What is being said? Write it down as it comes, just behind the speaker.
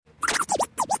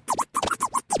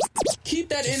keep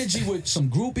that energy with some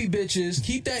groupie bitches.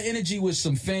 Keep that energy with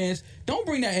some fans. Don't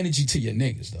bring that energy to your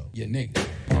niggas, though. Your niggas.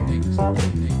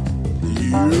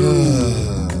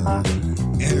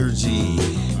 Energy.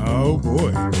 Oh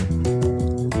boy.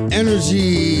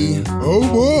 Energy. Oh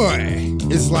boy.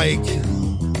 It's like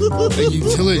a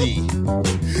utility.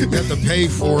 You have to pay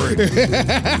for it.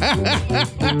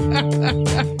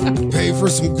 Pay for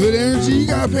some good energy, you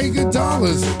gotta pay good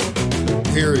dollars.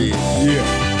 Period.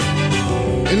 Yeah.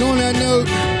 And on that note,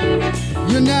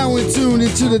 you're now in tune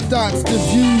into the thoughts, the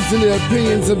views, and the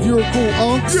opinions of your cool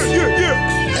unks.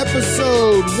 Yeah.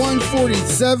 Episode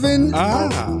 147.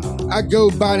 I go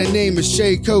by the name of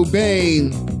Shay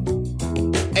Cobain,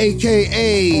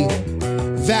 aka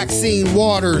Vaccine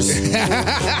Waters.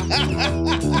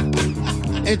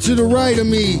 And to the right of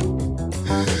me,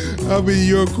 I'll be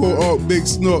your co-op Big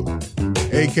Snook,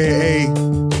 aka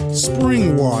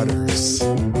Spring Waters.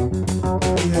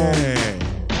 Yeah.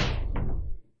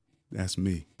 That's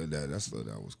me.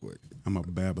 that was quick. I'm a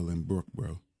babbling brook,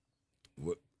 bro.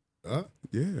 What? Huh?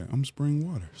 Yeah, I'm Spring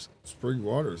Waters. Spring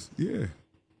Waters. Yeah.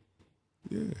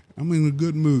 I'm in a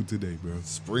good mood today, bro.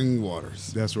 Spring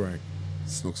Waters. That's right.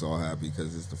 Snook's all happy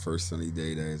because it's the first sunny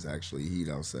day that is actually heat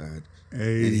outside.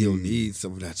 Hey. And he'll need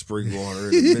some of that spring water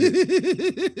in a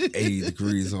minute. 80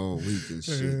 degrees all week and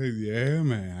shit. Yeah,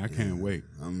 man. I can't wait.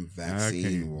 I'm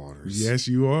Vaccine Waters. Yes,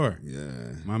 you are.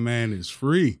 Yeah. My man is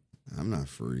free. I'm not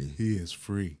free. He is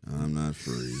free. I'm not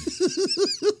free.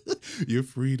 You're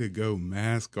free to go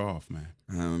mask off, man.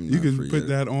 I'm You not can free put yet.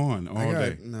 that on all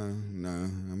day. No.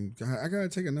 I gotta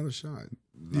take another shot.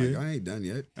 Like, Yeah. I ain't done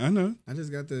yet. I know. I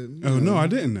just got the. Oh, no, I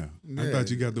didn't know. I Yeah. thought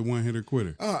you got the one-hitter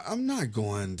quitter. I'm not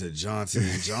going to Johnson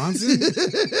 & Johnson.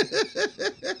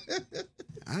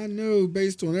 I know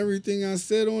based on everything I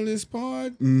said on this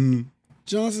pod,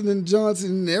 Johnson &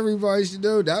 Johnson, everybody should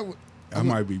know that. I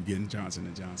might be getting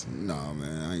Johnson & Johnson. No,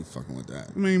 man, I ain't fucking with that.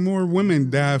 I mean, more women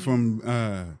die from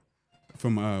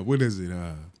what is it?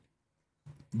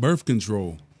 Birth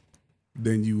control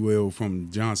than you will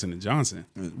from Johnson & Johnson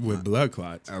with blood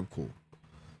clots. I'm cool.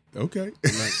 Okay.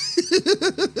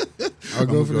 I'll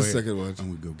go for the ahead. second one.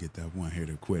 I'm gonna go get that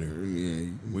one-hitter quitter.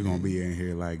 Yeah, We're gonna be in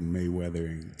here like Mayweather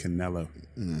and Canelo.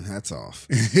 hats off.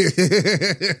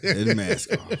 And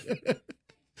mask off.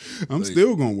 I'm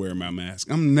still gonna wear my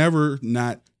mask. I'm never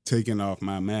not taking off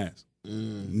my mask.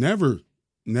 Never.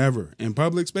 In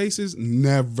public spaces,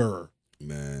 never.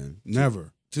 Man.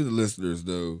 Never. To the listeners,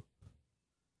 though,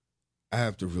 I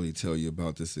have to really tell you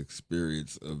about this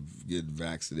experience of getting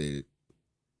vaccinated.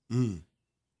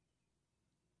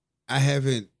 I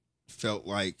haven't felt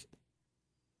like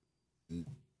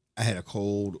I had a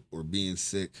cold or being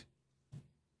sick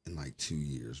in like 2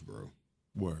 years, bro.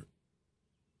 Word.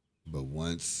 But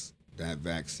once that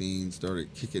vaccine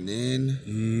started kicking in,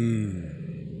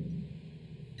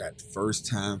 got the first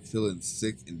time feeling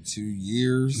sick in 2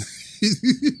 years.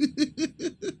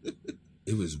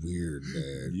 It was weird,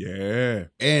 man. Yeah.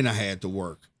 And I had to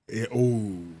work.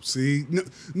 See? No,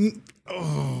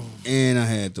 And I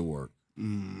had to work.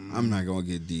 I'm not gonna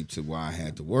get deep to why I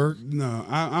had to work. No,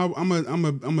 I'm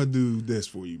gonna do this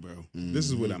for you, bro. This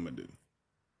is what I'm gonna do,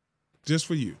 just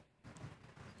for you.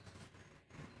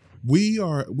 We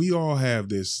all have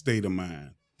this state of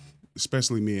mind,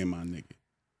 especially me and my nigga,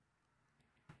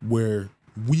 where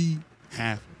we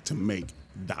have to make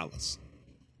dollars.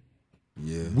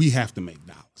 Yeah. We have to make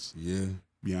dollars. Yeah.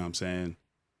 You know what I'm saying?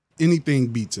 Anything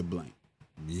beats a blank.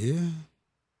 Yeah.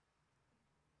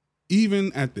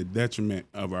 Even at the detriment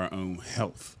of our own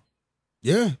health.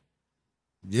 Yeah.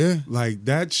 Yeah. Like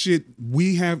that shit,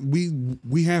 we have to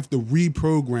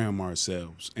reprogram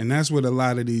ourselves. And that's what a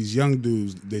lot of these young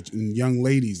dudes and young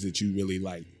ladies that you really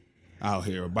like out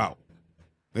here about.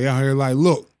 They out here like,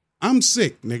 look, I'm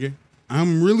sick, nigga.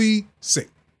 I'm really sick.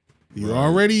 You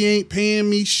already ain't paying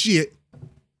me shit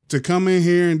to come in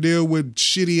here and deal with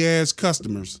shitty ass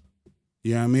customers.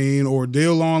 You know what I mean? Or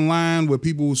deal online with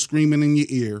people screaming in your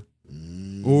ear.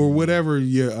 Or whatever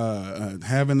you're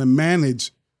having to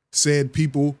manage said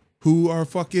people who are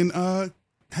fucking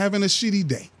having a shitty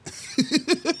day.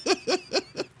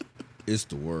 It's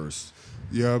the worst.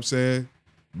 You know what I'm saying?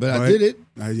 But I did it.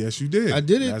 Yes, you did. I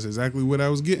did it. That's exactly what I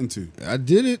was getting to. I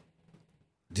did it.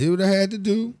 Did what I had to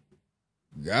do.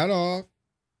 Got off.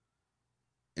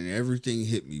 And everything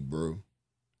hit me, bro.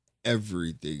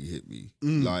 Everything hit me.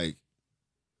 Like,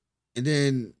 and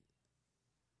then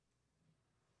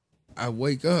I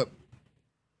wake up.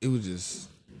 It was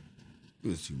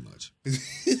too much.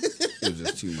 It was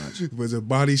just too much. Was it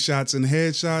body shots and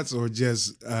headshots or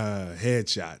just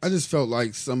headshots? I just felt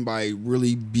like somebody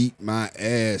really beat my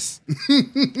ass,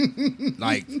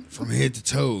 like from head to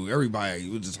toe. Everybody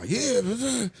was just like,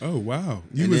 yeah. Oh wow!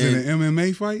 You And was then- in an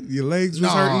MMA fight. Your legs was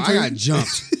No, hurting too. I got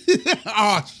jumped.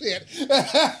 Oh shit!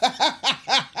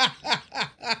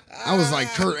 I was like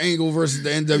Kurt Angle versus the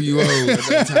NWO at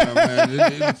that time,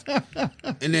 man.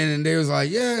 And then they was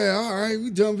like, yeah, all right, we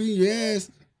done beating your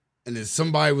ass. And then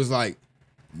somebody was like,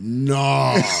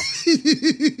 nah.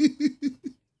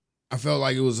 I felt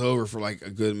like it was over for like a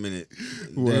good minute.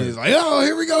 And then it was like, oh,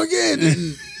 here we go again.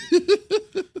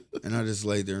 And I just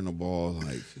laid there in the ball,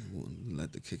 like,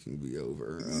 let the kicking be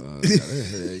over. I got a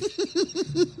headache.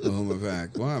 Oh, my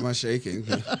back. Why am I shaking?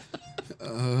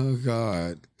 Oh,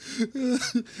 God.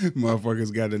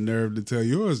 Motherfuckers got the nerve to tell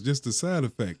you, oh, it's just the side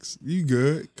effects. You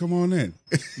good? Come on in.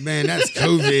 Man, that's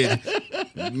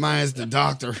COVID. Mine's the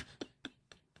doctor.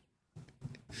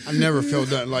 I never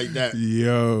felt nothing like that.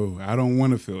 Yo, I don't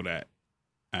want to feel that.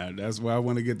 That's why I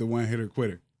want to get the one hitter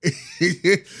quitter.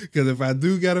 Because if I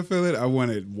do gotta feel it, I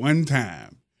want it one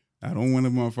time. I don't want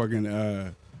to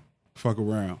motherfucking fuck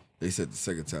around. They said the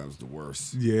second time's the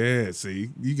worst. Yeah, see,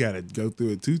 you gotta go through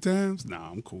it 2 times. Nah,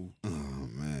 I'm cool. Oh,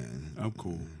 man. I'm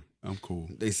cool. I'm cool.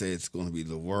 They say it's going to be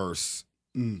the worst.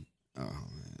 Mm. Oh,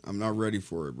 man. I'm not ready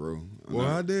for it, bro. Well,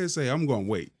 I did say I'm gonna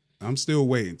wait. I'm still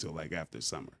waiting till like after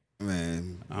summer.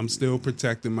 Man. I'm still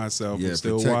protecting myself. Yeah, I'm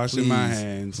still protect- washing my please,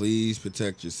 hands. Please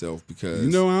protect yourself because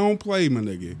You know I don't play, my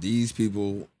nigga. these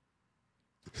people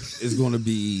is going to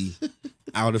be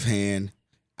out of hand,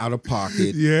 out of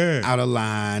pocket, Yeah. out of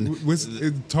line. What's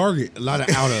Target? A lot of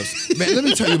out ofs. Man, let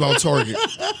me tell you about Target.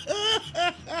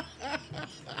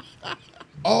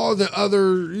 All the other,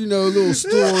 little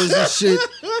stores and shit,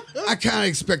 I kind of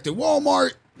expected.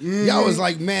 Walmart, y'all was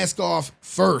like mask off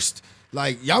first.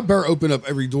 Like, y'all better open up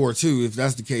every door, too, if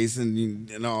that's the case,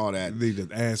 and all that. They just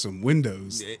add some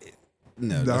windows.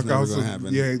 No, that's Knock never out going to some,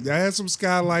 happen. yeah, add some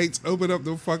skylights. Open up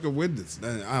the fucking windows.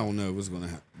 I don't know what's going to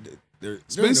happen.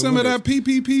 Spend some of that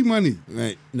PPP money.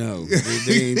 Right, no,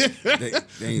 they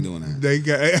ain't doing that. They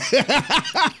got.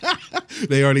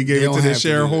 They already gave it to their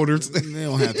shareholders. They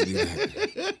don't have to do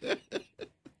that.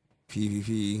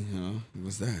 PvP,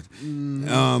 what's that?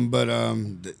 But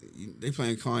they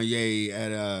playing Kanye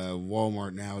at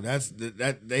Walmart now.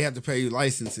 That they have to pay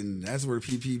licensing. That's where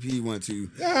PPP went to.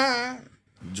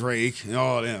 Drake and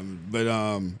all them. But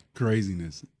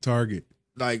Craziness. Target.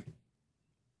 like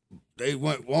they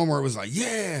went. Walmart was like,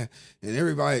 yeah, and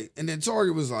everybody, and then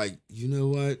Target was like, you know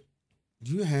what?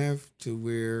 You have to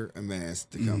wear a mask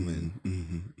to come in.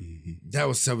 That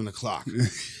was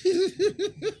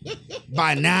 7:00.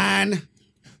 By 9,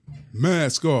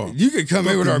 Mask off. you could come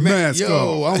in with our mask. Mask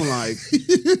Yo, off. I'm like,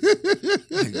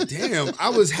 damn. I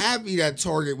was happy that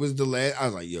Target was the last. I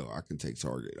was like, yo, I can take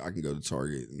Target. I can go to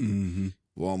Target. And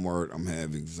Walmart, I'm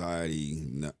having anxiety.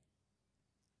 No,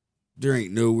 there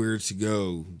ain't nowhere to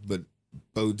go but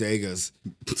bodegas.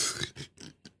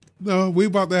 No, we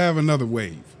about to have another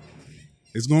wave.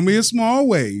 It's gonna be a small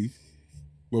wave,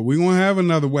 but we're gonna have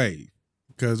another wave.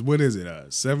 Because what is it?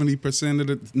 70% of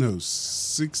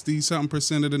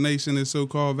 60-something% of the nation is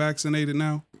so-called vaccinated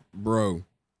now. Bro,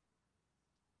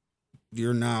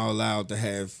 you're now allowed to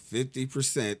have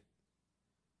 50%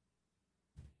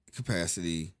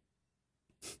 capacity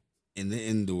in the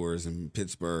indoors in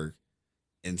Pittsburgh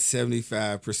and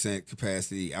 75%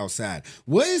 capacity outside.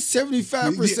 What is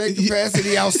 75%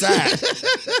 capacity outside?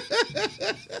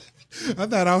 I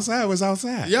thought outside was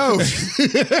outside. Yo,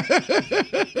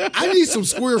 I need some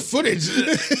square footage.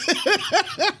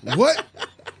 What?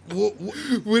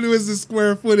 When was the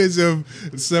square footage of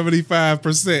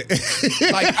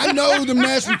 75%? Like, I know the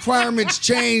mask requirements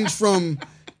changed from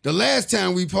the last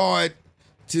time we parred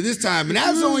to this time, and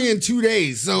that was only in 2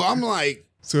 days. So I'm like,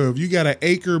 So if you got an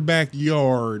acre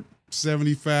backyard,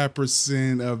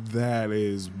 75% of that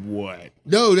is what?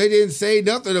 no, they didn't say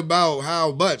nothing about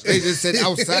how much. They just said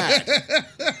outside.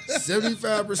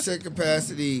 75%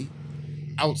 capacity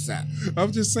outside.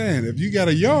 I'm just saying, if you got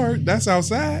a yard, that's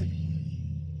outside.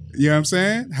 You know what I'm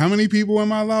saying? How many people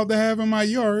am I allowed to have in my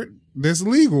yard that's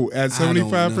legal at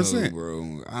 75%? I don't know,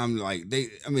 bro. I'm like,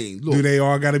 look, Do they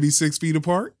all got to be 6 feet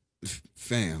apart?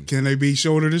 fam. Can they be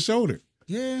shoulder to shoulder?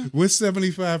 Yeah. What's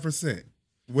 75%?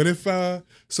 What if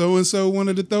so-and-so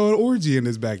wanted to throw an orgy in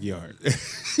his backyard?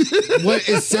 What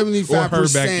is 75% Or her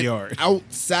backyard.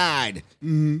 outside?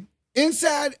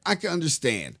 Inside, I can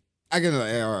understand. I can, all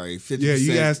right, 50%. Yeah,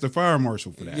 you asked the fire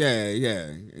marshal for that. Yeah.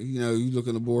 You look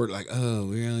on the board like, oh,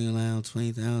 we're only allowed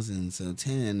 20,000, so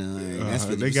 10. That's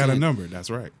 50%. They got a number. That's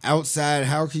right. Outside,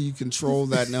 how can you control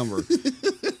that number?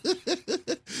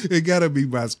 It gotta be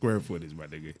by square footage, my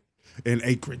nigga. And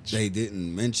acreage. They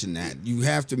didn't mention that. You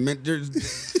have to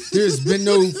there's been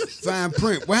no fine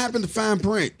print. What happened to fine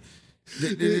print?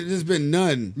 There's been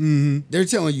none. Mm-hmm. They're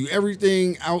telling you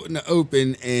everything out in the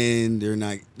open, and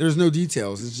there's no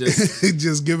details. It's just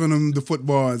Just giving them the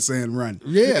football and saying run.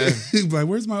 Yeah. He's like,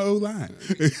 where's my O-line?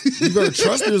 You better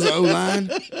trust there's an O-line.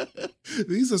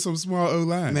 These are some small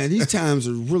O-lines. Man, these times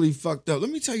are really fucked up. Let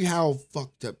me tell you how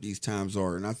fucked up these times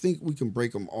are, and I think we can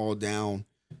break them all down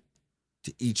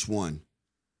to each one.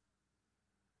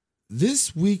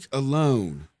 This week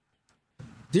alone,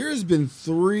 there has been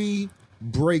 3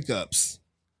 breakups.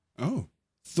 Oh.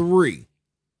 3.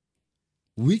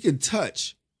 We can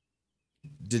touch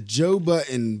the Joe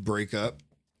Budden breakup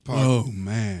part. Oh,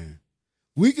 man.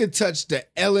 We could touch the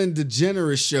Ellen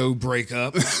DeGeneres show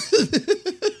breakup.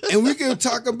 And we can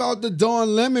talk about the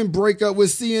Don Lemon breakup with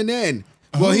CNN.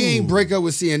 Well, he ain't break up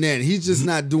with CNN. He's just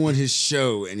not doing his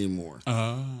show anymore.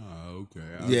 Ah, okay.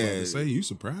 I was about to say, you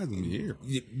surprised me here.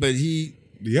 But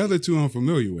The other two I'm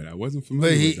familiar with. I wasn't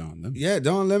familiar with Don Lemon. Yeah,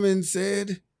 Don Lemon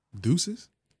said, Deuces?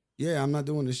 yeah, I'm not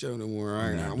doing the show no more.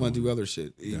 I want to do other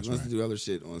shit. He That's wants right. to do other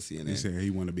shit on CNN. He said he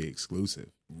want to be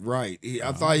exclusive. Right.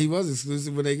 I thought he was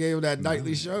exclusive when they gave him that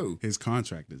nightly show. His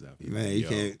contract is up. He's Man, like, he "Yo,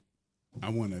 can't. I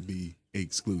want to be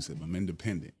exclusive. I'm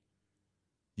independent.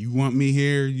 You want me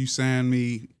here? You sign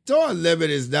me." Don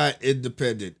Lemon is not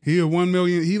independent. He a 1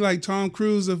 million. He like Tom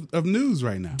Cruise of news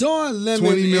right now. Don Lemon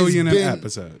 20 million an has been,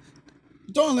 episode.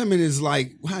 Don Lemon is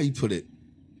like, how you put it?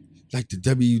 Like the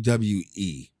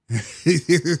WWE.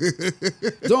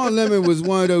 Don Lemon was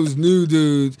one of those new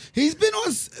dudes. He's been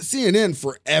on CNN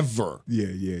forever.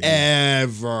 Yeah.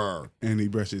 Ever. And he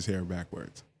brushed his hair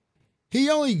backwards. He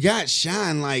only got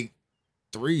shine like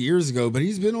 3 years ago, but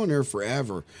he's been on there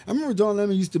forever. I remember Don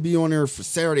Lemon used to be on there for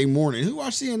Saturday morning. Who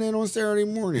watched CNN on Saturday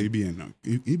morning? He been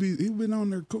on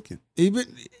there cooking.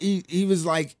 He was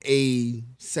like a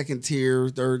second tier,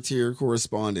 third tier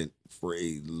correspondent for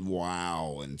a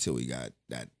while until he got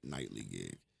that nightly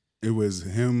gig. It was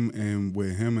him and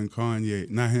Kanye,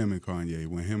 not him and Kanye,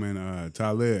 when him and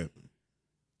Talib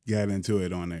got into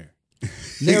it on there.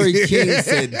 Larry King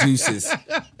said deuces.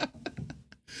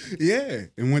 Yeah,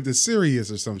 and went to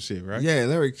Sirius or some shit, right? Yeah,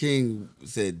 Larry King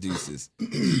said deuces.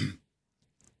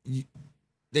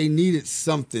 They needed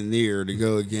something there to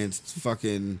go against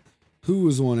fucking, who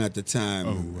was on at the time?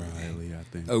 O'Reilly, I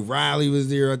think. O'Reilly was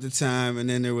there at the time, and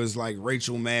then there was like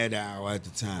Rachel Maddow at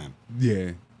the time.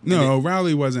 Yeah. No,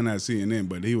 O'Reilly wasn't at CNN,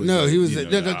 but he was. No, like, he was. you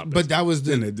know, But that was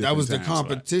in a the different time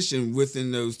competition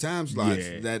within those time slots.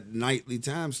 Yeah. That nightly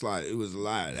time slot. It was a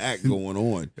lot of that going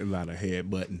on. A lot of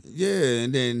head button. Yeah,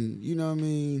 and then you know what I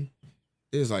mean.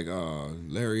 It was like,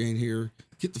 Larry ain't here.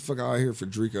 Get the fuck out of here,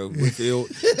 Federico Whitfield.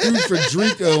 Do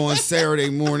Federico on Saturday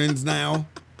mornings now.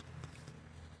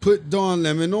 Put Don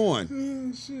Lemon on.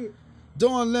 Oh shit.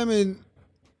 Don Lemon,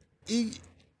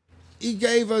 he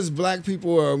gave us black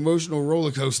people an emotional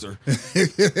roller coaster.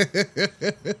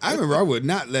 I remember I would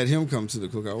not let him come to the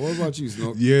cookout. What about you,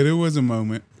 Snook? Yeah, there was a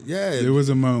moment. Yeah. There was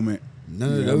a moment.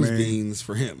 None of those beans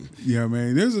for him. Yeah,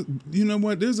 man. You know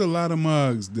what? There's a lot of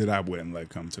mugs that I wouldn't let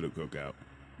come to the cookout.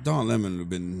 Don Lemon would have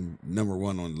been number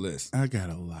 1 on the list. I got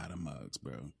a lot of mugs,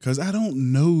 bro. Because I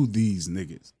don't know these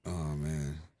niggas. Oh,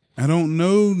 man. I don't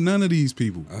know none of these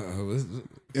people. You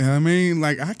know what I mean?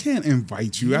 Like, I can't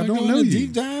invite you. I don't know you.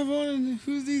 Deep dive on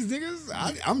who's these niggas?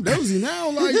 I'm nosy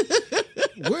now. Like,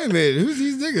 wait a minute. Who's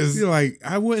these niggas? You're like,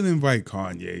 I wouldn't invite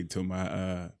Kanye to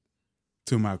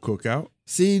my cookout.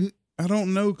 See, I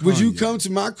don't know Kanye. Would you come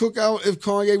to my cookout if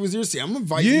Kanye was there? See, I'm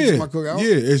inviting you to my cookout.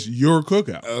 Yeah, it's your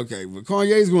cookout. Okay, but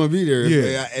Kanye's going to be there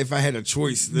if I had a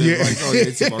choice. Then invite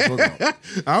Kanye to my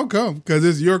cookout. I'll come because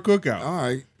it's your cookout. All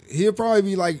right. He'll probably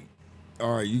be like,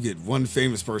 all right, you get one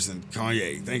famous person,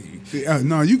 Kanye. Thank you.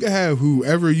 No, you can have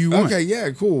whoever you want. Okay, yeah,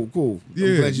 cool. Yeah,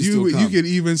 I'm glad you could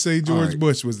even say George right.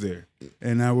 Bush was there,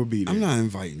 and I would be there. I'm not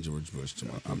inviting George Bush to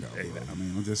my cookout. I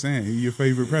mean, I'm just saying, he's your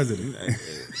favorite president.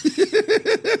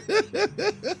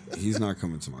 He's not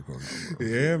coming to my cookout, bro.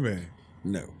 Yeah, man.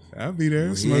 No. I'll be there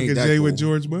Well, he smoking ain't that J cool. with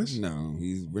George Bush. No,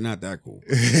 we're not that cool.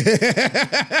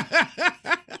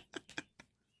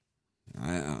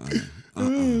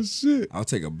 Oh shit! I'll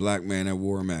take a black man that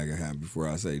wore a MAGA hat before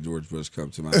I say George Bush come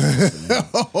to my house.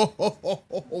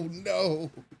 Oh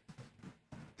no!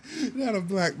 Not a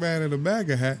black man in a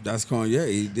MAGA hat. That's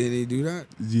Kanye. Didn't he do that?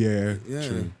 Yeah,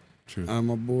 Yeah. True.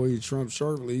 My boy Trump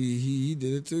Sharpley, he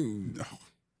did it too.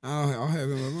 I'll have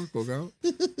him at my cookout.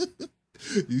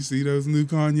 You see those new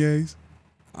Kanyes?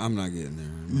 I'm not getting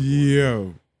there.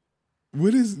 Yo,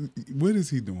 What is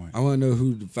he doing? I want to know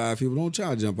who the 5 people. Don't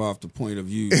try to jump off the point of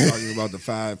you talking about the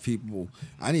 5 people.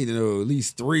 I need to know at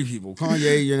least 3 people.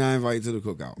 Kanye, you're not invited to the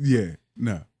cookout. Yeah,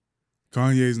 no.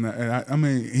 Kanye's not. I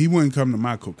mean, he wouldn't come to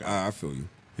my cookout. I feel you.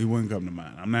 He wouldn't come to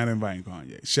mine. I'm not inviting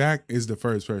Kanye. Shaq is the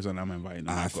first person I'm inviting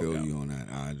to my I feel cookout. you on that.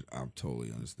 I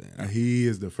totally understand. He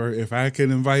is the first. If I could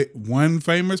invite one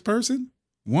famous person,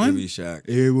 It'd be Shaq.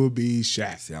 it will be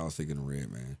Shaq. See, I was thinking of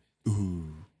Redman.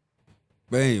 Ooh,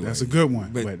 But anyway. that's a good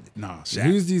one. But, But nah, Shaq.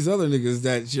 who's these other niggas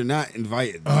that you're not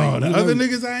invited? Oh, the you other know,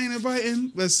 niggas I ain't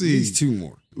inviting. Let's see. These 2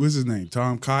 more. What's his name?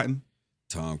 Tom Cotton.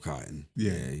 Tom Cotton.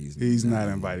 Yeah, he's not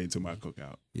invited to my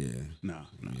cookout. Yeah. No.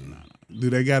 Do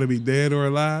they got to be dead or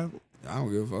alive? I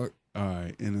don't give a fuck. All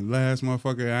right, and the last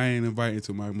motherfucker I ain't invited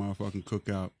to my motherfucking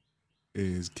cookout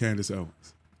is Candace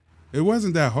Owens. It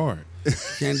wasn't that hard.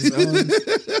 Candace Owens?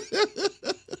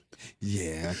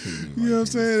 Yeah, I couldn't. You know what I'm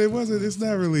saying? It's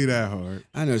not really that hard.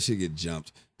 I know she'd get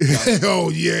jumped. Oh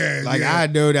yeah, Like, yeah. I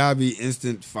know that'd be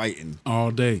instant fighting.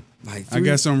 all day. Like, I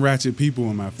got some ratchet people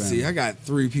in my family. See, I got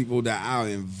 3 people that I'll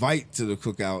invite to the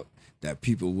cookout that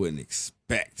people wouldn't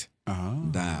expect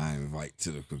that I invite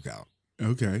to the cookout.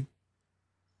 Okay.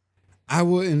 I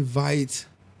will invite.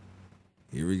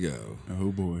 Here we go.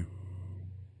 Oh boy.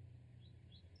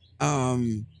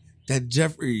 That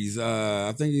Jeffries.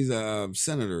 I think he's a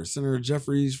senator. Senator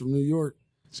Jeffries from New York.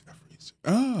 Jeffries.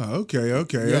 Oh, okay. I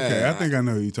think I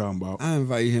know who you're talking about. I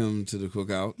invite him to the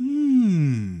cookout.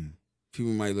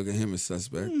 People might look at him as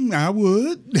suspect, I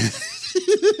would.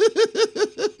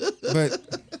 but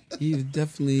he's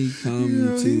definitely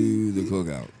come to the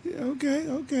cookout.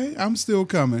 Yeah, okay. I'm still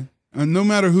coming. No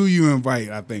matter who you invite,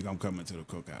 I think I'm coming to the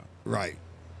cookout. Right.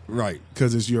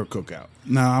 Because it's your cookout.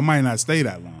 Now, I might not stay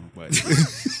that long, but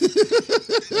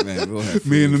Man, we'll have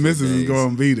food me and the for missus is days.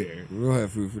 going to be there. We'll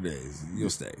have food for days. You'll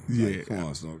stay. Yeah. Like, come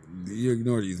on, Snoke. You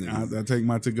ignore these niggas. I'll take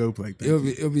my to-go plate. Thank It'll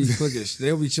you. be cliquish.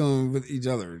 They'll be chilling with each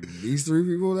other. These 3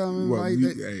 people that I'm Well,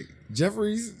 inviting, hey,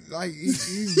 Jeffries, like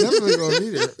he's definitely gonna be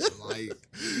there. Like,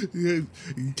 you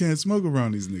can't smoke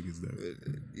around these niggas, though.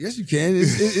 yes, you can.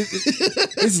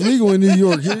 It's legal in New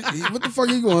York. What the fuck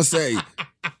he gonna say? What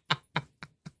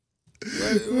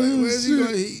is he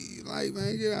gonna? Like,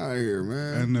 man, get out of here,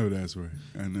 man. I know that's right.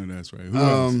 Who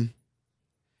else?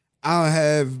 I'll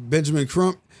have Benjamin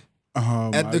Crump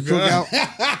Oh, at my the God.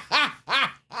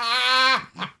 cookout.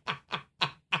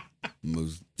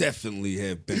 Most definitely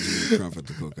have Benjamin Crump at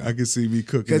the cookout. I can see me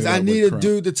cooking. Because it I up need with a Crump.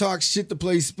 dude to talk shit to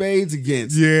play spades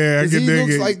against. Yeah, I Because can he dig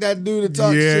looks it. like that dude to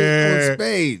talk shit on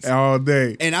spades. all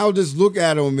day. And I'll just look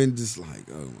at him and just like,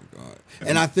 oh my God.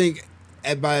 And I think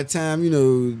by the time,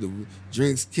 the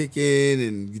drinks kick in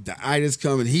and the itis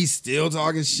come and he's still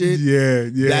talking shit. Yeah.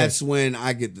 That's when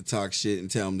I get to talk shit and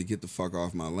tell him to get the fuck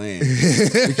off my land.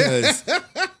 Because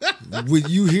when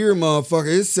you hear,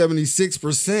 motherfucker, it's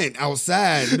 76%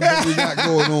 outside. What we got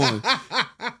going on?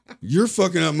 You're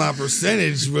fucking up my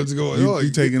percentage. What's going on?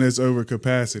 you taking us over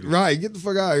capacity. Right. Get the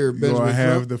fuck out of here, You're Benjamin. gonna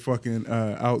have Crump. the fucking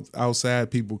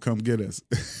outside people come get us.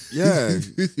 Yeah.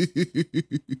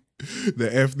 The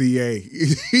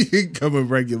FDA come and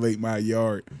regulate my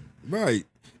yard. Right.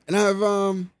 And I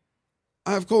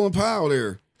have Colin Powell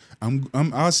there.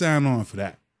 I'll sign on for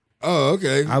that. Oh,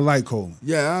 okay. I like Colin.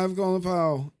 Yeah, I have Colin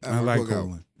Powell. at I my like cookout.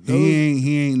 Colin.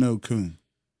 He ain't no coon.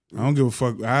 I don't give a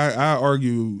fuck. I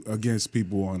argue against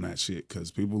people on that shit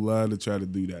because people love to try to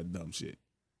do that dumb shit.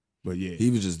 But yeah, He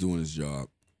was just doing his job.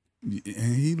 and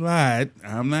he lied.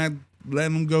 I'm not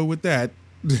letting him go with that.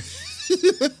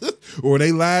 Or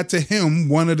they lied to him,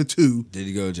 one of the two. Did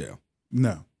he go to jail?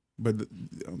 No. But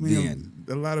I mean,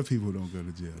 a lot of people don't go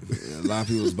to jail. A lot of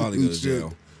people was about to go to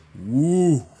jail.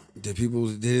 Woo. Did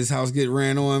his house get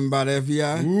ran on by the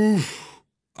FBI? Woo.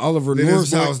 Oliver Did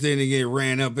North's his boy- house didn't get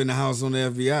ran up in the house on the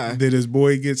FBI. Did his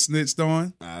boy get snitched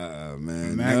on?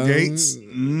 Man. Matt no. Gates?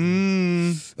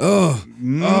 Oh,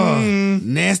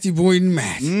 nasty boy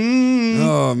Matt.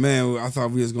 Oh, man. I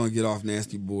thought we was going to get off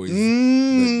nasty boys. But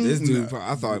this dude,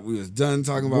 I thought we was done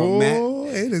talking about Matt. Oh,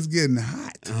 it is getting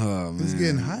hot. Oh, man. It's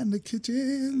getting hot in the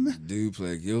kitchen. Dude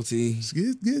pled guilty. It's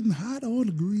getting hot on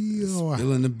the grill.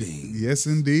 Spilling the beans. Yes,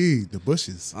 indeed. The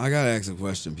bushes. I got to ask a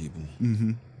question, people.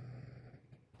 Mm-hmm.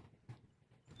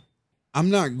 I'm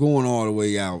not going all the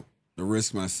way out to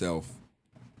risk myself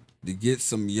to get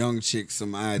some young chicks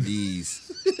some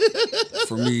IDs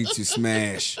for me to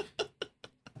smash.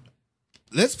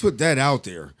 Let's put that out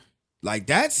there. Like,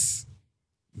 that's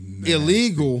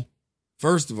illegal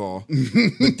First of all,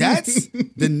 but that's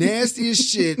the nastiest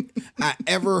shit I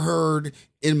ever heard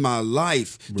in my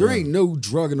life. There ain't no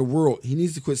drug in the world. He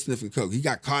needs to quit sniffing coke. He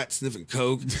got caught sniffing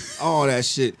coke, all that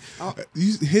shit.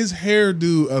 His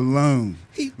hairdo alone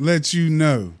lets you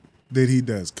know that he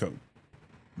does coke.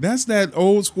 That's that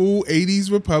old school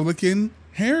 80s Republican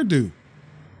hairdo.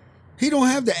 He don't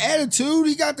have the attitude.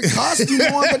 He got the costume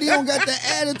on, but he don't got the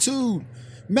attitude.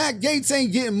 Matt Gaetz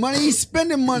ain't getting money. He's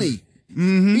spending money.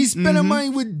 He's spending money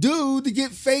with dude to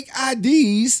get fake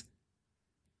IDs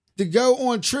to go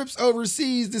on trips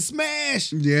overseas to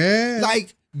smash. Yeah.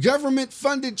 Like government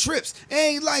funded trips. It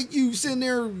ain't like you sitting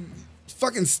there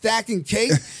fucking stacking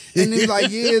cake and then like,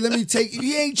 yeah, let me take you.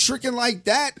 He ain't tricking like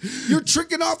that. You're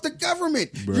tricking off the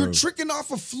government. Bro. You're tricking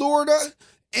off of Florida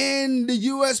and the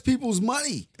U.S. people's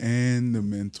money. And the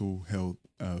mental health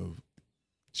of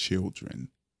children.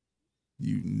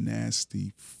 You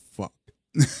nasty fuck.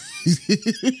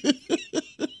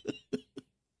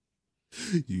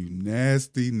 You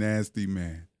nasty, nasty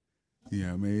man.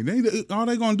 Yeah, I mean, all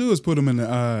they gonna do is put him in the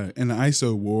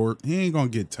ISO ward. He ain't gonna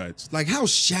get touched. Like how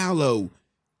shallow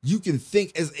you can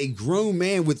think as a grown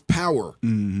man with power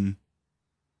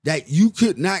that you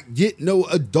could not get no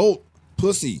adult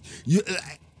pussy.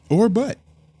 Or butt.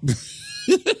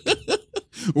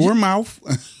 Or mouth.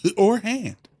 Or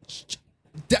hand.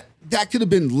 That could have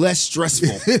been less stressful.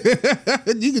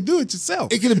 You could do it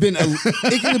yourself. It could have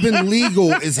been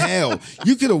legal as hell.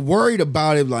 You could have worried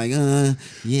about it like,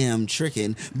 yeah, I'm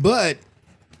tricking. But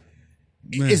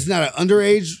it's not an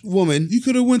underage woman. You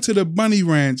could have went to the Bunny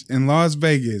Ranch in Las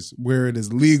Vegas where it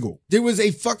is legal. There was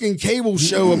a fucking cable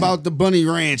show about the Bunny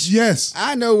Ranch. Yes.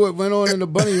 I know what went on in the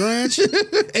Bunny Ranch.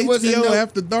 It wasn't HBO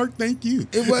After Dark, thank you.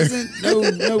 It wasn't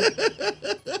no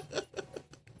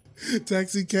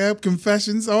Taxi cab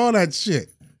confessions, all that shit.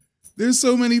 There's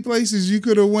so many places you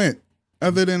could have went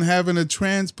other than having to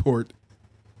transport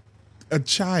a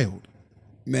child.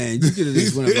 Man, you could have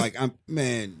just went up like,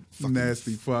 fucking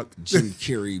nasty fuck. Jim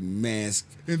Carrey mask.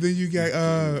 And then you got,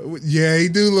 yeah, he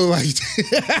do look like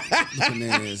that. Looking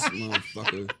ass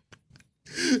motherfucker.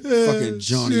 Fucking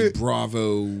Johnny shit.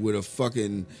 Bravo with a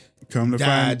fucking Come to dye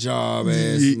find job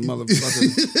ass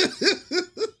motherfucker.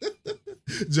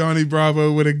 Johnny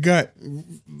Bravo with a gut.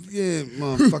 Yeah,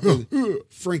 motherfucker.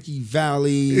 Frankie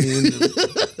Valley.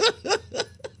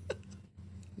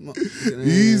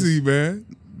 Easy, man.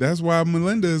 That's why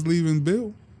Melinda is leaving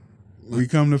Bill. We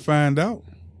come to find out.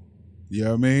 You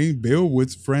know what I mean? Bill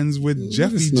was friends with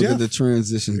Jeffy Just look Jeff. at the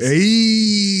transitions.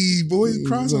 Hey, boy,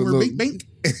 crossover, Look. bink, bink.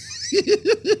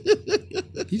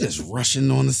 He just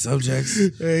rushing on the subjects.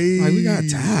 Hey. Like, we got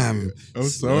time. I'm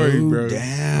sorry, Slow bro.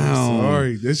 down. I'm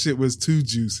sorry. This shit was too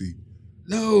juicy.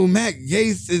 No, Matt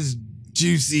Gaetz is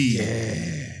juicy.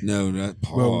 Yeah. No, not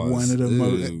pause. Well, one of the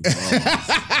Ew,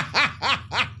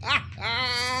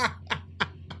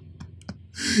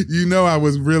 You know I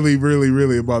was really, really,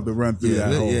 really about to run through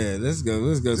that whole. Yeah, let's go.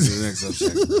 Let's go to the next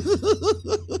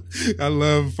subject. I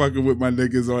love fucking with my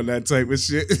niggas on that type of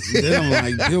shit. Then I'm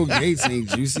like, Bill Gates ain't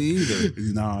juicy either.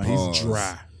 Nah, Pause. he's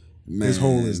dry. Man, His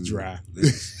hole is dry.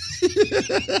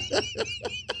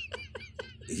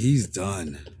 He's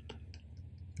done.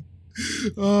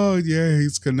 Oh yeah,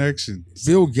 his connection.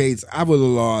 Bill Gates, I would have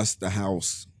lost the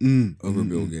house over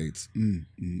Bill Gates.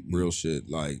 Real shit.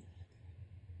 Like,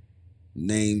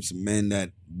 name some men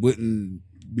that wouldn't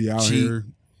Be out cheat. here.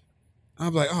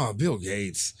 I'm like, oh, Bill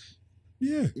Gates.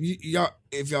 Yeah. Y'all,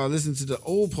 if y'all listen to the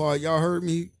old part, y'all heard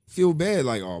me feel bad.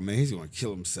 Like, oh man, he's gonna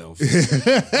kill himself.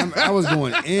 I was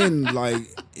going in like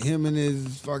him and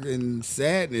his fucking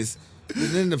sadness, and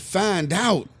then to find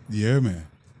out, Yeah, man.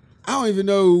 I don't even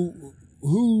know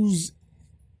whose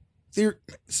theory.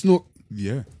 Snook,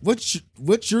 Yeah. what's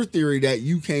your theory that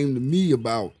you came to me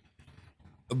about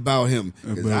him?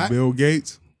 'Cause About Bill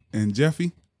Gates and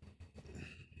Jeffy.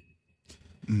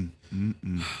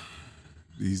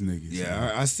 These niggas.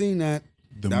 Yeah, I seen that.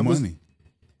 The that was- money.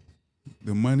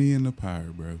 The money and the power,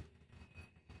 bro.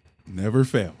 Never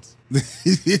fails.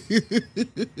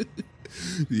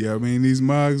 Yeah, I mean, these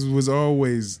mugs was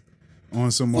always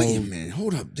on some Wait a old. minute,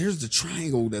 hold up. There's the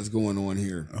triangle that's going on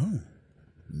here. Oh.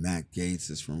 Matt Gaetz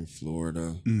is from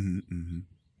Florida. Mm-hmm.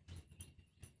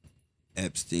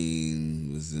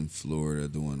 Epstein was in Florida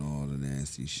doing all the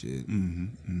nasty shit.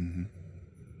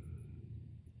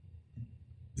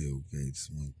 Bill Gates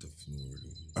went to Florida.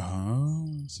 Oh,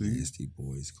 see. Nasty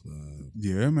Boys Club.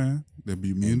 Yeah, man. The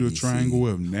Bermuda NBC. Triangle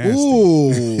of nasty.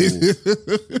 Ooh.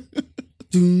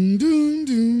 Doom, doom,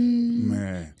 doom.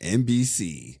 Man.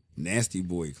 NBC. Nasty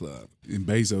Boy Club. And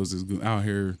Bezos is out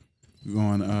here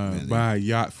going buy a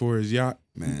yacht for his yacht.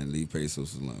 Man, leave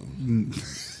Pesos alone.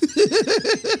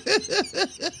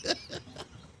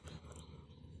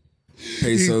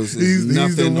 Pesos is he's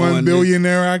nothing the on $1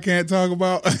 billionaire I can't talk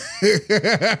about.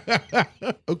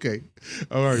 Okay.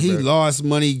 All right. He man. lost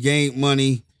money, gained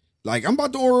money. Like, I'm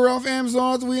about to order off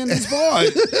Amazon after we end this pod.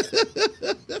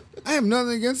 I have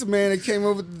nothing against a man that came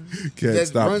over. Can't that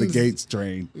stop the runs- Gates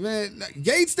train. Man,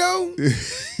 Gates, though?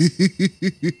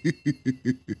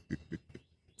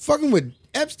 Fucking with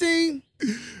Epstein?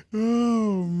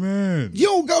 Oh, man. You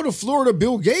don't go to Florida,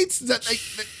 Bill Gates?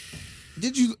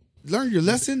 Did you learn your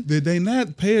lesson? Did they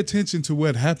not pay attention to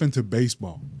what happened to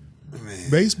baseball? Man.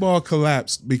 Baseball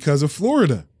collapsed because of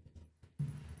Florida.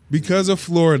 Because of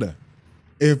Florida.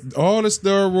 If all the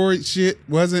steroid shit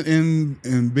wasn't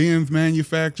in being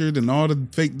manufactured and all the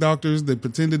fake doctors that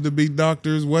pretended to be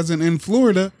doctors wasn't in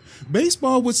Florida,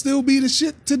 baseball would still be the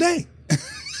shit today.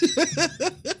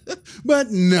 But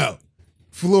no,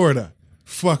 Florida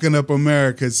fucking up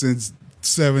America since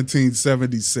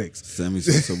 1776. Sammy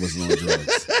Sosa wasn't on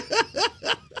drugs.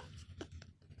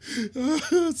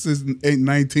 Since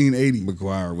 1980.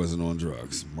 McGuire wasn't on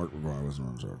drugs. Mark McGuire wasn't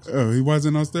on drugs. Oh, he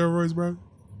wasn't on steroids, bro?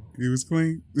 He was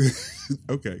clean?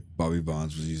 Okay. Bobby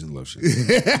Bonds was using lotion.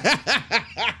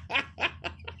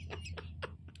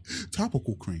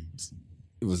 Topical creams.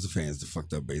 It was the fans that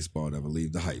fucked up baseball that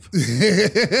believed the hype.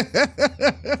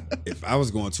 If I was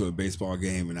going to a baseball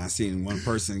game and I seen one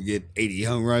person get 80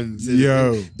 home runs,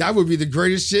 Yo. that would be the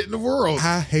greatest shit in the world.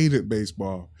 I hated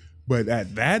baseball. But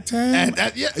at that time,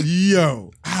 Yeah.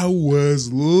 yo, I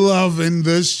was loving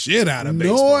the shit out of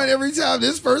baseball. Knowing every time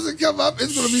this person come up,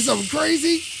 it's going to be something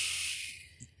crazy.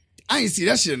 I ain't see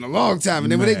that shit in a long time.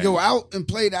 And then when they Man. go out and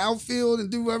play the outfield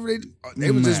and do whatever they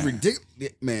were just Man.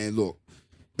 ridiculous. Man, look,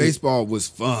 baseball was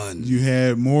fun. You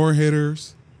had more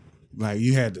hitters. Like,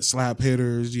 you had the slap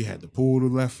hitters. You had the pull to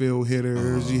left field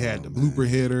hitters. You had the blooper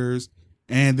hitters.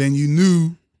 And then you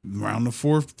knew around the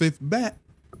fourth, fifth bat,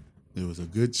 there was a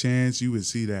good chance you would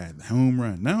see that home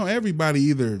run. Now everybody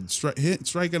either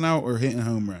striking out or hitting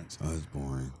home runs. Oh, it's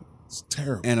boring. It's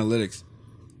terrible. Analytics.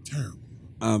 Terrible.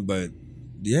 But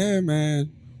yeah,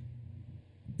 man.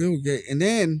 Bill Gates. And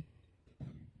then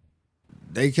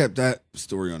they kept that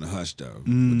story on the hush, though,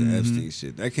 with the Epstein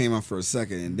shit. That came out for a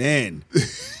second. And then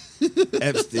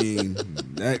Epstein,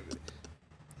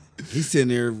 he's sitting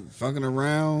there fucking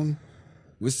around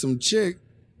with some chick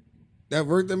that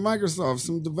worked at Microsoft,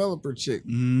 some developer chick.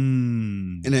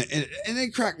 And they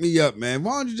cracked me up, man.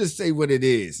 Why don't you just say what it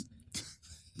is?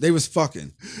 They was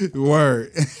fucking.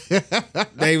 Word.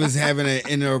 They was having an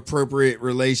inappropriate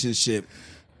relationship.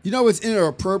 You know what's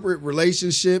inappropriate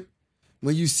relationship?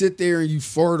 When you sit there and you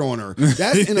fart on her.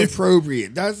 That's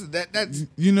inappropriate. That's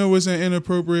You know what's an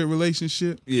inappropriate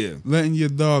relationship? yeah. Letting your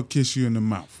dog kiss you in the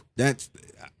mouth. That's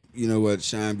you know what,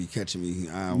 Shine be catching me.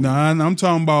 Nah, I'm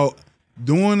talking about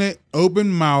doing it open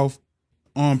mouth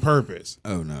on purpose.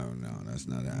 Oh no, that's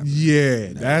not happening.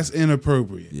 Yeah, that's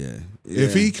inappropriate. Yeah.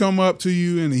 If he come up to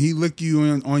you and he lick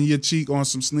you on your cheek on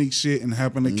some sneak shit and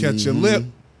happen to catch your lip,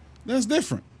 that's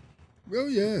different. Oh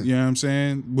yeah. You know what I'm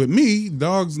saying? With me,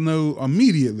 dogs know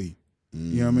immediately.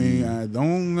 You know what I mean? I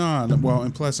don't know. Well,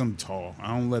 and plus I'm tall. I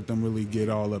don't let them really get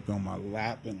all up on my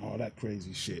lap and all that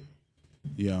crazy shit.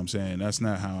 You know what I'm saying? That's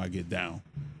not how I get down.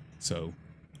 So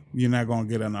you're not going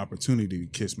to get an opportunity to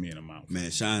kiss me in the mouth.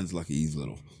 Man, Shine's lucky he's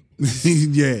little.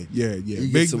 Yeah. He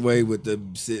gets away with the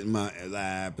sit in my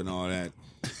lap and all that.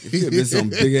 If you had been some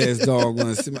big ass dog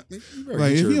want to sit my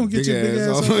Like, if you don't get your big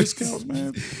ass on this couch,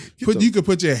 man, you could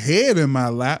put your head in my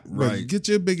lap, but Right. get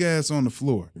your big ass on the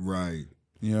floor. Right.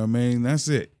 You know what I mean? That's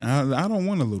it. I don't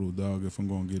want a little dog if I'm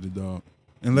going to get a dog.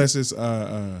 Unless it's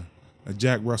a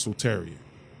Jack Russell Terrier.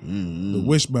 The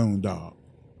Wishbone dog.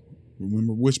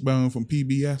 Remember Wishbone from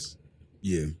PBS?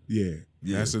 Yeah. Yeah.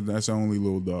 Yeah. That's the only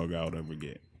little dog I would ever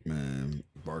get. Man,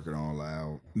 barking all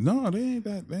loud. No, they ain't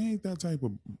that type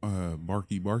of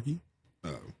barky. Oh. You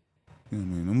know what I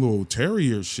mean? Them little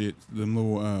terrier shit, them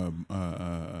little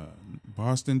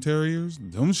Boston Terriers,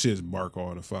 them shits bark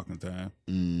all the fucking time.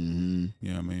 Mm-hmm. You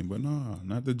know what I mean? But no,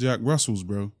 not the Jack Russells,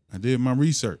 bro. I did my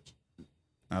research.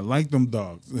 I like them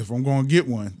dogs. If I'm going to get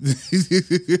one,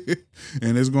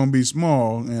 and it's going to be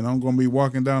small, and I'm going to be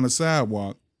walking down the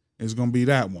sidewalk, it's going to be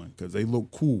that one because they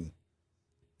look cool.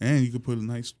 And you could put a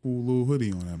nice, cool little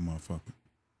hoodie on that motherfucker.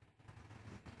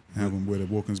 Have them with a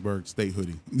Wilkinsburg State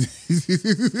hoodie.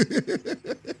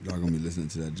 Y'all gonna be listening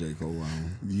to that J. Cole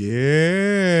album.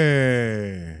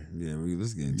 Yeah. Yeah,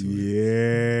 let's get into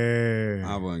it. Yeah.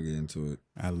 I want to get into it.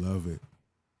 I love it.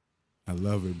 I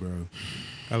love it, bro.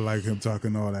 I like him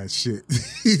talking all that shit.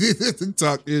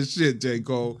 Talk his shit, J.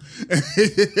 Cole.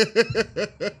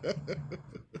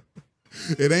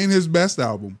 It ain't his best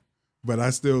album, but I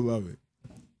still love it.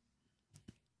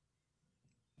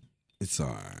 It's all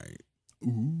right.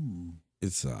 Ooh.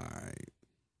 It's all right.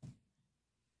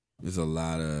 There's a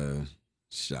lot of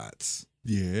shots.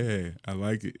 Yeah, I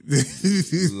like it.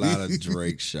 A lot of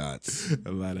Drake shots.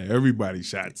 A lot of everybody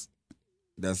shots.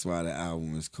 That's why the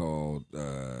album is called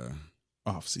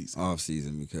Off season. Off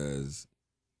Season, because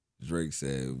Drake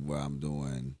said, well, I'm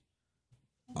doing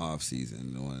off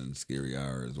season, on Scary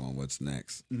Hours, on What's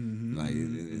Next. Mm-hmm. Like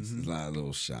it's a lot of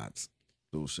little shots.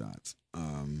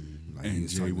 Like and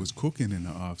Jay was cooking in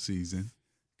the off season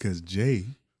because Jay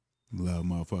love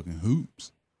motherfucking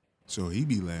hoops. So he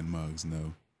be letting mugs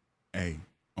know, hey,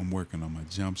 I'm working on my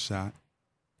jump shot.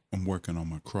 I'm working on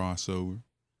my crossover.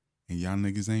 And y'all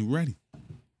niggas ain't ready.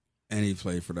 And he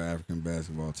played for the African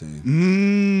basketball team.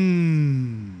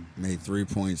 Made 3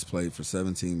 points, played for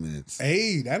 17 minutes.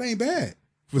 Hey, that ain't bad.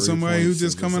 For 3 somebody who's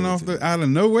points just coming off out of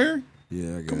nowhere?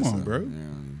 Yeah, I guess Come on, so. bro.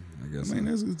 Yeah, I guess I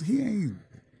mean, he ain't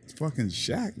fucking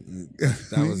Shaq.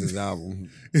 That was his album.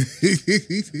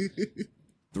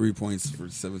 3 points for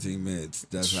 17 minutes.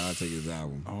 That's how I take his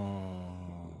album.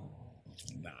 Oh,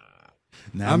 nah.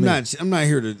 I'm not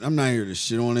here to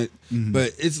shit on it,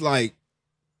 but it's like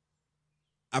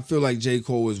I feel like J.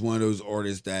 Cole is one of those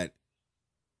artists that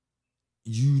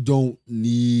you don't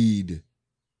need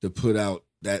to put out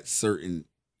that certain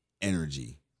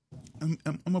energy. I'm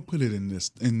gonna put it in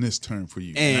this term for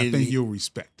you, and I think you'll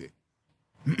respect it.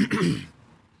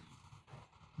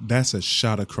 That's a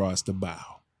shot across the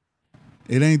bow.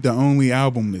 It ain't the only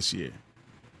album this year.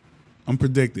 I'm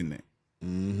predicting it.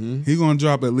 Mm-hmm. He's gonna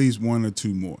drop at least 1 or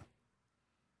 2 more.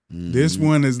 Mm-hmm. This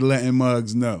one is letting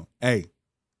Muggs know, hey,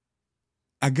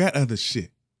 I got other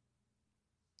shit,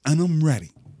 and I'm ready.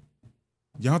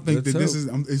 Y'all think that this is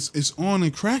it's on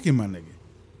and cracking, my nigga.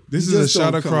 This is a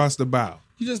shot across the bow.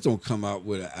 You just don't come out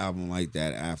with an album like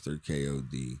that after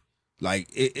KOD. Like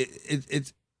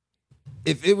it's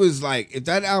if it was like if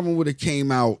that album would have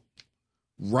came out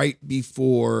right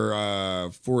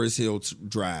before Forest Hill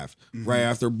Drive, right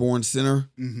after Born Sinner,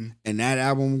 and that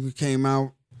album came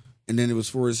out, and then it was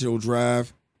Forest Hill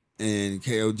Drive and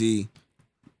KOD,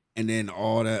 and then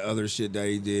all that other shit that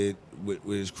he did with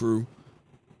his crew,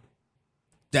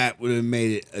 that would have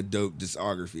made it a dope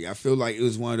discography. I feel like it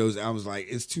was one of those albums like,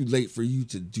 it's too late for you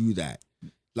to do that.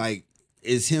 Like,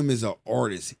 it's him as an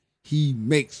artist. He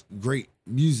makes great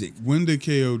music. When did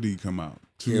KOD come out?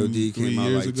 KOD came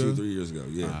out like 2-3 years ago.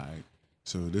 Yeah. All right.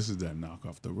 So this is that knock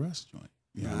off the rest joint.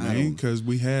 You know what I mean? Because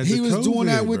we had he was COVID, doing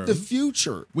that with bro. the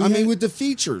Future. With the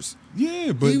features.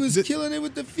 Yeah, but he was killing it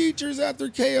with the features after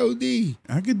KOD.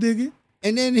 I could dig it.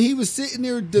 And then he was sitting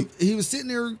there.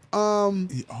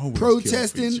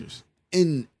 Protesting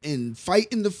and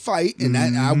fighting the fight. And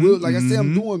that I will, like I said,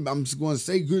 I'm just going to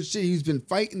say good shit. He's been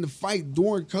fighting the fight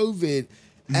during COVID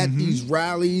at these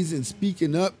rallies and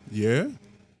speaking up. Yeah.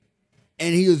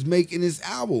 And he was making this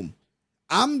album.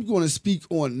 I'm going to speak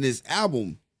on this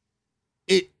album.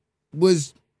 It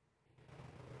was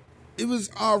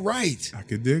all right. I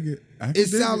could dig it. It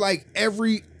sounds like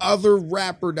every other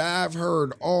rapper that I've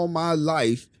heard all my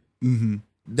life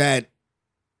that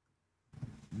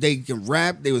they can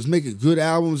rap. They was making good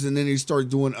albums, and then they start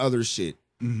doing other shit.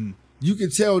 You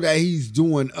can tell that he's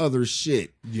doing other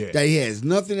shit. Yeah. That he has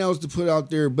nothing else to put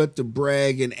out there but to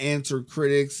brag and answer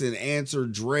critics and answer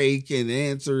Drake and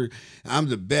answer, I'm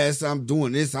the best, I'm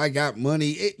doing this, I got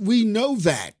money. We know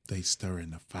that. They stirring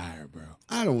the fire, bro.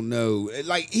 I don't know.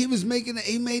 Like, he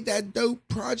made that dope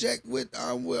project with,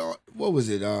 what was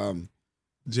it?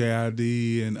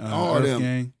 JID and all Earth them.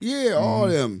 Gang. Yeah, all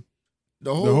them.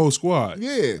 The whole squad.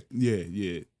 Yeah.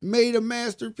 Yeah. Made a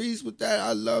masterpiece with that.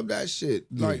 I love that shit.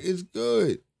 Like, it's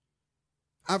good.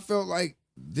 I felt like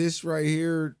this right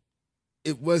here,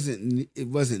 it wasn't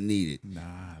needed. Nah,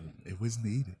 it was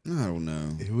needed. I don't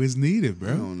know. It was needed,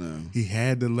 bro. I don't know. He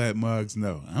had to let Muggs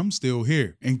know, I'm still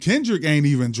here. And Kendrick ain't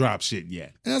even dropped shit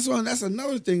yet. And that's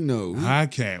another thing, though. I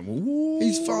can't.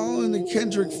 He's following the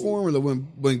Kendrick formula.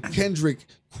 When Kendrick,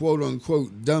 quote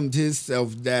unquote, dumbed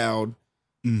himself down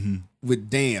with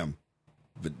Damn.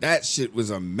 But that shit was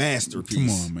a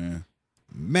masterpiece. Come on, man.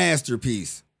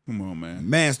 Masterpiece. Come on, man.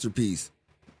 Masterpiece.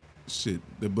 Shit,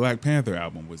 the Black Panther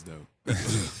album was dope.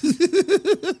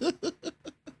 The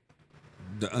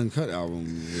Uncut album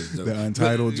was dope. The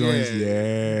Untitled joints,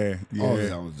 yeah. All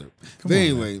his albums dope. But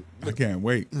anyway. I can't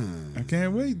wait. I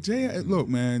can't wait. Jay, look,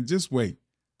 man, just wait.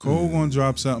 Cole gonna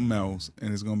drop something else,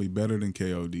 and it's gonna be better than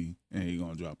KOD, and he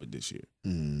gonna drop it this year.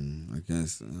 I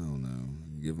guess, I don't know.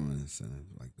 Give him an incentive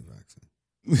like the vaccine.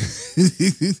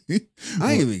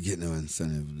 I ain't even getting no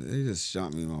incentive. They just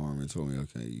shot me in my arm and told me,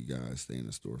 okay, you guys stay in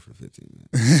the store for 15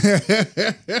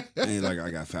 minutes. Ain't like I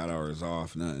got 5 hours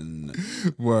off, nothing.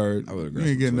 Word. I would've You grabbed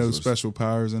ain't some get no Twizzlers. special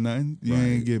powers or nothing. You Right.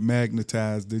 ain't get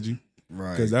magnetized, did you?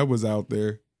 Right. Because that was out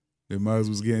there. The Muzz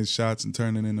was getting shots and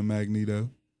turning into Magneto.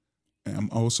 And I'm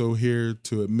also here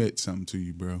to admit something to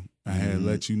you, bro. I had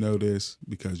let you know this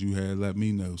because you had let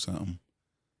me know something.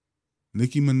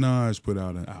 Nicki Minaj put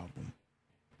out an album.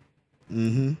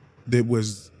 Mm-hmm. That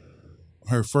was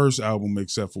her first album,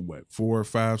 except for what, 4 or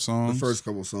 5 The songs. first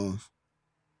couple songs.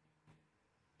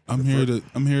 I'm here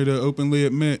to openly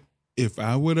admit, if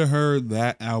I would have heard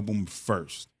that album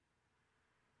first,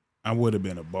 I would have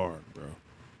been a Barb, bro,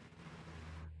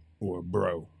 or a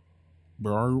Barb.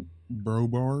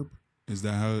 Is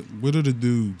that how? What are the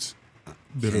dudes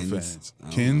that are Kens. fans? I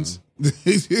don't Kens.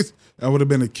 I would have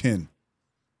been a Ken.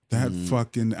 That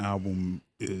fucking album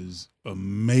is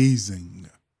amazing.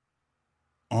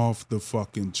 Off the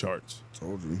fucking charts.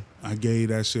 Told you. I gave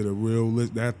that shit a real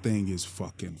list. That thing is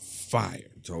fucking fire.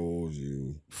 Told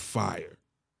you. Fire.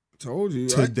 Told you.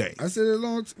 Today. I said it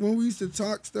when we used to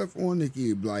talk stuff on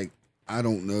Nicki, like, I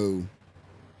don't know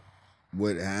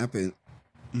what happened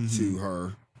to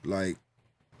her. Like,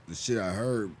 the shit I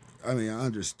heard, I mean, I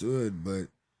understood, but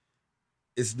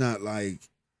it's not like,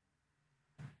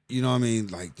 you know what I mean?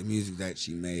 Like, the music that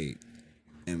she made.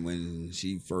 And when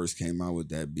she first came out with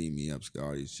that Beat Me Up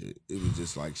Scotty shit, it was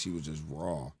just like she was just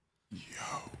raw. Yo.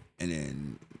 And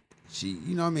then she,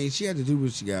 you know what I mean? She had to do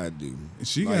what she got to do.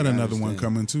 She Like, got I another one understand.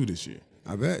 coming too this year.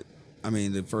 I bet. I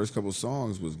mean, the first couple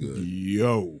songs was good.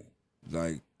 Yo.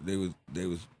 Like, they was.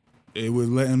 It was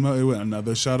letting it was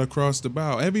another shot across the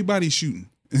bow. Everybody's shooting.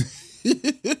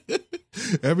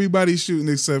 Everybody's shooting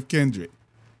except Kendrick.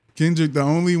 Kendrick, the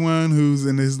only one who's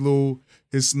in his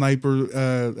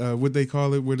sniper, what they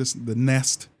call it, where the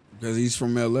nest. Because he's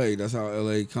from L.A. That's how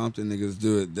L.A. Compton niggas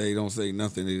do it. They don't say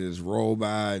nothing. They just roll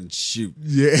by and shoot.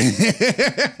 Yeah.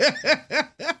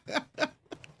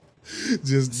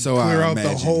 Just So clear I out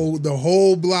imagine. the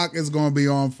whole block is gonna be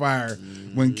on fire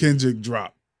when Kendrick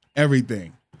drop.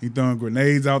 Everything. He throwing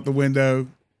grenades out the window,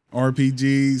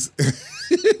 RPGs.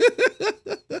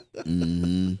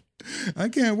 I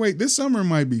can't wait. This summer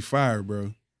might be fire,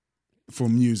 bro. For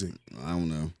music. I don't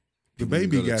know. The People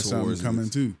baby go to got something tours and coming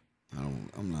it's- too.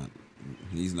 I'm not.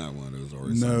 He's not one of those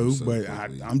artists. No, so but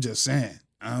quickly. I'm just saying.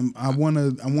 I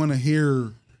wanna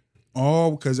hear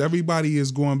all, because everybody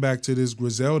is going back to this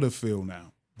Griselda feel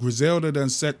now. Griselda done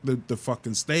set the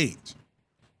fucking stage.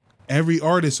 Every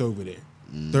artist over there,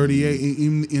 38,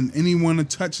 even in anyone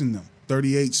touching them,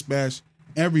 38 Spash,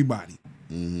 everybody.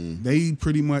 They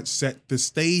pretty much set the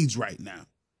stage right now.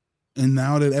 And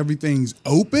now that everything's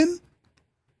open,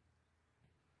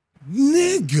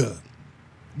 nigga,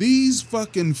 these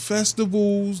fucking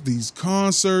festivals, these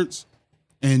concerts,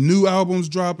 and new albums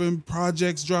dropping,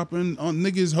 projects dropping,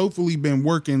 niggas hopefully been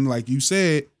working, like you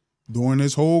said, during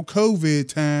this whole COVID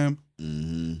time.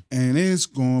 And it's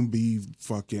gonna be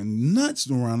fucking nuts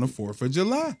around the 4th of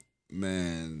July.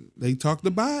 Man, They talked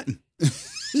to Biden.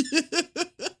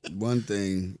 one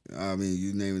thing, I mean,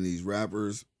 you naming these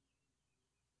rappers,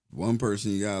 one person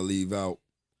you gotta leave out,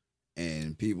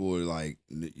 and people are like,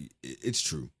 it's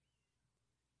true.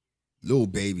 Lil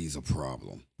Baby's a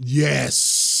problem.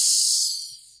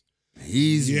 Yes.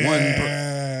 He's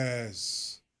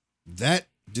Yes. that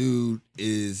dude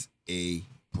is a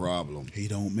problem. He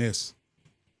don't miss.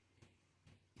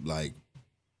 Like,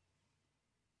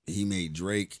 he made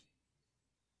Drake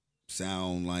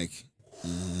sound like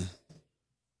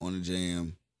on the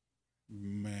jam.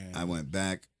 Man. I went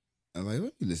back. I was like,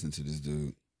 let me listen to this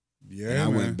dude. Yeah, And I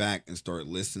man. went back and started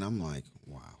listening. I'm like,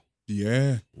 wow,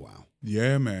 Yeah. wow,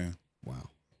 Yeah, man. wow.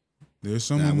 There's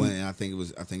And I someone. went and I think it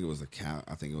was on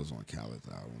Khaled's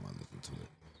album. I listened to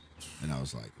it, and I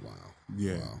was like, wow.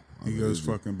 Yeah. Wow. I He mean, goes this-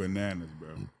 fucking bananas, bro.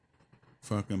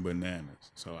 Fucking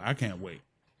bananas. So I can't wait.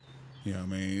 You know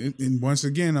what I mean? And once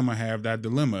again, I'm going to have that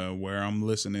dilemma where I'm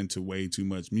listening to way too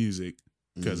much music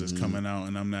because it's coming out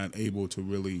and I'm not able to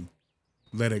really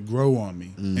let it grow on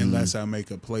me unless I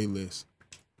make a playlist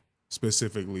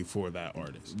specifically for that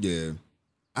artist. Yeah,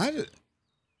 I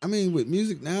mean, with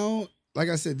music now, like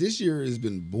I said, this year has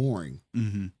been boring.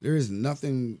 Mm-hmm. There is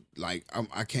nothing like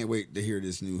I can't wait to hear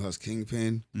this new Husk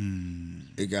Kingpin.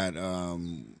 It got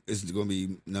it's gonna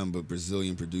be none but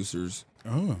Brazilian producers.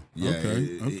 Oh, Yeah,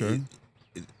 okay.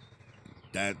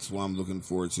 That's what I'm looking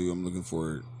forward to. I'm looking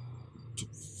forward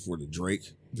for the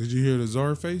Drake. Did you hear the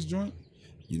Czarface joint?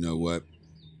 You know what?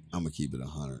 I'm gonna keep it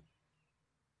 100.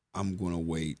 I'm gonna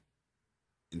wait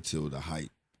until the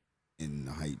hype and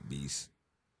the hype beast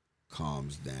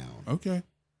calms down. Okay.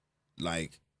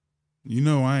 Like, You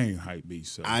know I ain't hype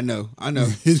beast. So. I know. I know.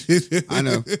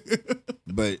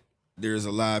 But there's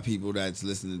a lot of people that's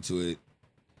listening to it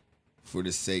for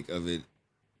the sake of it,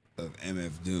 of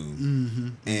MF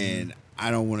Doom. And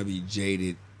I don't want to be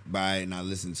jaded by it, and I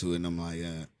listen to it and I'm like,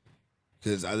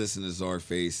 because I listen to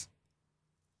Czarface,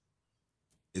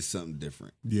 it's something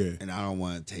different. Yeah. And I don't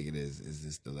want to take it as, is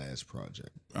this the last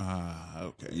project?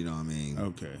 Okay. You know what I mean?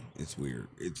 Okay. It's weird.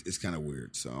 It's kind of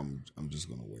weird. So I'm just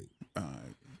gonna wait.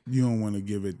 You don't want to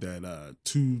give it that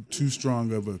too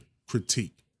strong of a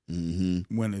critique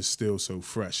when it's still so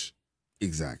fresh.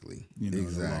 Exactly. You know,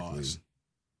 exactly. The laws.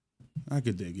 I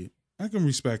could dig it. I can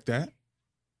respect that.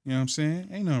 You know what I'm saying?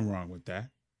 Ain't nothing wrong with that.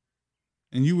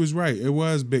 And you was right. It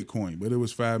was Bitcoin, but it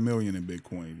was $5 million in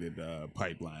Bitcoin that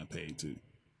Pipeline paid to,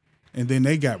 and then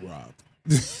they got robbed.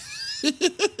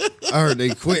 I heard they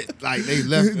quit. Like they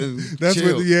left. And that's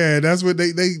chilled. what. Yeah, that's what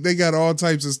they got all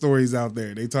types of stories out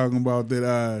there. They talking about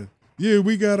that. Yeah,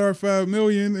 we got our $5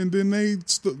 million, and then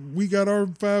we got our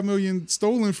 $5 million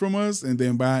stolen from us, and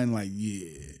then Biden like,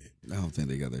 yeah. I don't think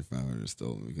they got their 500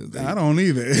 stolen because I don't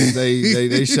either.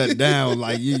 they shut down.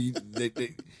 Like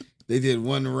they did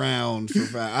one round for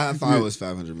five. I thought it was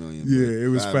 500 million. Yeah, it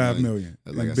was 5 million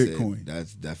like in I Bitcoin. said,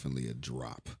 that's definitely a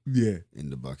drop. Yeah,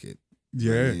 in the bucket.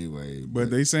 Yeah. But anyway, but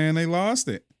they saying they lost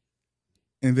it,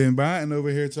 and then Biden over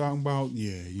here talking about,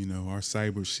 yeah, you know, our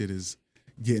cyber shit is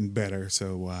getting better,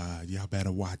 so y'all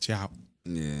better watch out.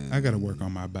 Yeah, I got to work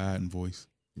on my Biden voice.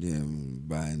 Yeah,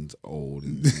 Biden's old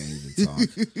and can't even talk.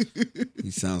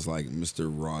 He sounds like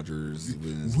Mr. Rogers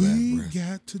with his We last breath.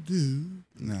 got to do.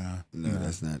 No,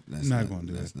 that's not. That's not going to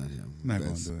do it. That's not him. Not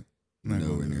going to do it. Not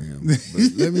Nowhere going to near do him. it. But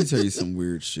let me tell you some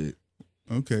weird shit.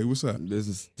 Okay, what's up? This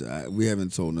is we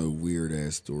haven't told no weird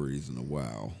ass stories in a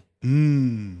while.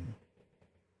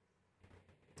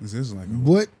 Is this like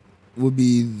what would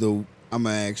be the? I'm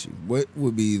gonna ask you. What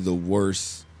would be the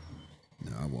worst?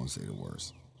 No, I won't say the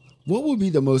worst. What would be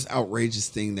the most outrageous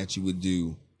thing that you would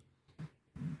do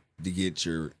to get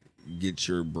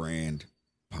your brand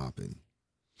popping?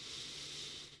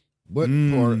 What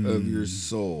part of your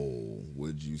soul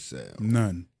would you sell?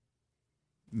 None.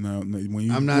 No, when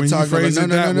you I'm not when talking you phrase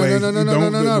about it that way.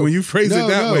 no. When you phrase it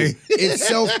that way, it's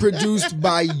self-produced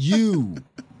by you.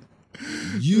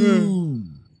 You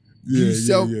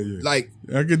like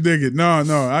I can dig it. No,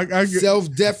 I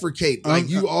self-deprecate. Like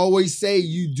you always say,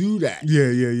 you do that.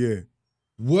 Yeah.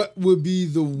 What would be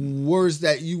the worst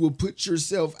that you would put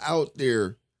yourself out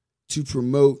there to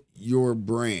promote your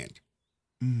brand?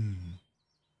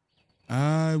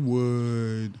 I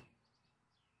would,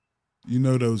 you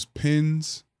know, those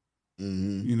pins,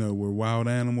 you know, where wild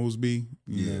animals be,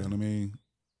 you know what I mean?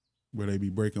 Where they be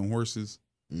breaking horses.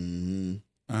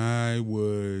 I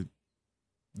would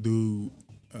do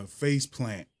a face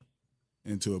plant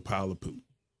into a pile of poop.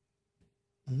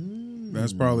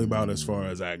 That's probably about as far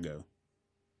as I go.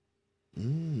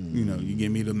 You know, you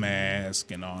give me the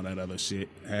mask and all that other shit.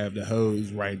 Have the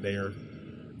hose right there.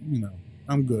 You know,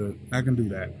 I'm good. I can do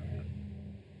that.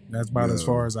 That's about as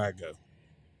far as I go.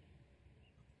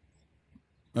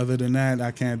 Other than that,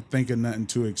 I can't think of nothing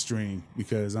too extreme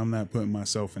because I'm not putting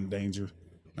myself in danger.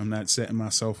 I'm not setting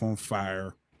myself on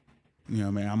fire. You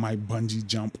know what I mean? I might bungee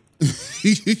jump.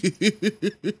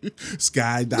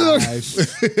 Skydive.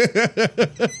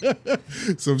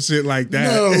 Some shit like that.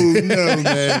 No,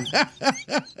 man.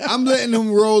 I'm letting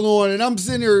them roll on, and I'm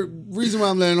sitting here. Reason why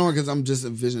I'm letting on because I'm just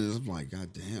envisioning this. I'm like,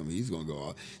 God damn, he's gonna go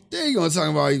off. Then he's gonna talk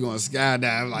about he's gonna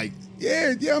skydive. Like,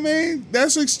 yeah, I mean,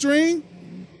 that's extreme.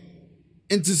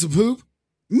 Into some poop?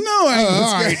 No, I ain't.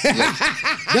 All right.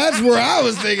 That's where I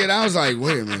was thinking. I was like,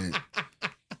 wait a minute.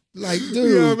 Like, dude,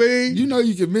 you know what I mean? You know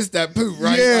you can miss that poop,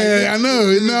 right? Yeah, like, I know.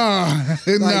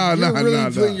 You're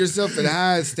really putting yourself at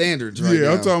high standards right now.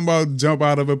 Yeah, I'm talking about jump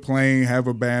out of a plane, have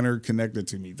a banner connected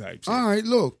to me type shit. All right,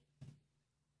 look.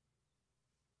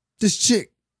 This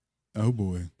chick. Oh,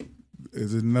 boy.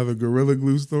 Is it another Gorilla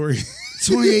Glue story?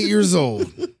 28 years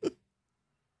old.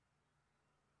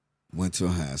 Went to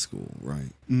high school,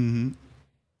 right? Mm-hmm.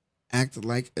 Acted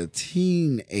like a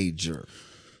teenager.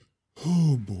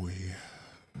 Oh, boy.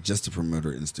 Just to promote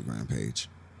her Instagram page.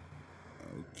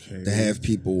 Okay. To have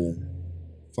people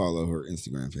follow her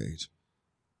Instagram page.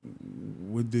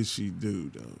 What did she do,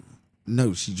 though?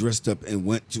 No, she dressed up and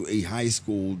went to a high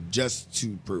school just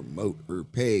to promote her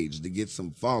page, to get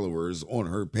some followers on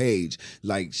her page.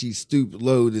 Like, she stooped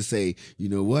low to say, you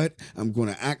know what? I'm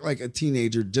going to act like a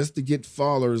teenager just to get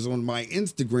followers on my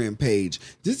Instagram page.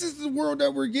 This is the world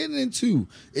that we're getting into.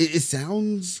 It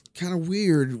sounds kind of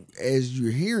weird as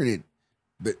you're hearing it,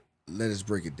 but let us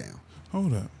break it down.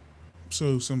 Hold up.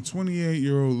 So some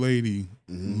 28-year-old lady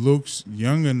looks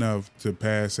young enough to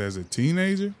pass as a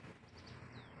teenager?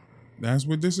 That's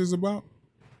what this is about?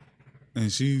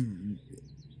 And she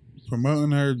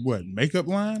promoting her, what, makeup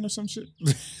line or some shit?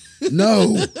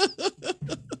 No.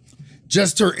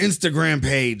 Just her Instagram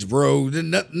page, bro.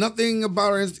 Nothing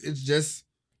about her. It's just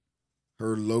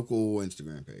her local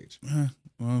Instagram page.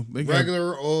 Well, they got,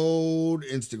 Regular old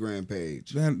Instagram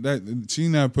page. that she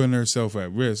not putting herself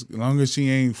at risk as long as she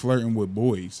ain't flirting with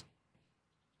boys.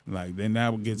 Like then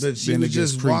that gets. But she then was it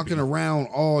gets just creepy. walking around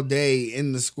all day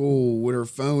in the school with her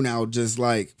phone out, just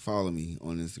like, follow me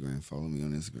on Instagram, follow me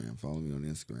on Instagram, follow me on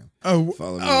Instagram. Oh,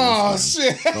 Follow me on Instagram.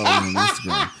 shit! Follow me on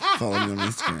Instagram. Follow me on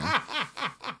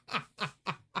Instagram.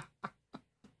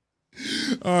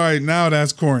 All right, now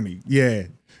that's corny. Yeah.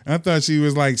 I thought she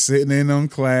was like sitting in on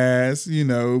class, you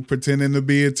know, pretending to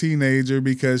be a teenager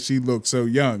because she looked so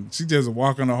young. She just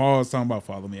walking the halls talking about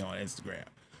follow me on Instagram.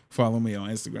 Follow me on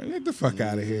Instagram. Get the fuck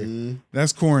out of here.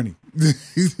 That's corny.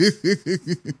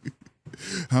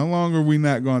 How long are we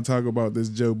not going to talk about this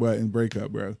Joe Budden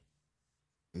breakup, bro?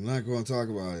 I'm not going to talk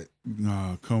about it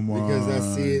Oh, come on. because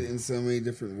I see it in so many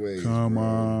different ways. Come bro.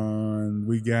 on.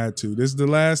 We got to. This is the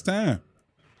last time.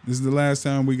 This is the last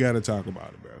time we got to talk about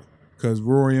it, bro. Because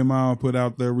Rory and Mal put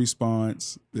out their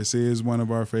response. This is one of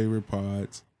our favorite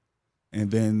pods. And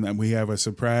then we have a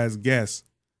surprise guest,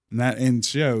 not in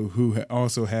show, who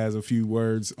also has a few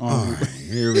words on. All right,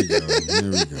 here we go.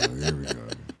 Here we go. Here we go.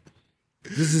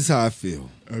 This is how I feel.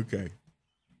 Okay.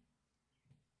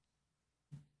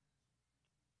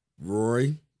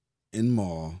 Rory and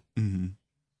Mal, Mm-hmm.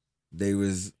 they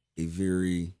was a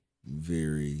very,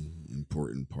 very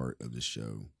important part of the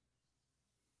show.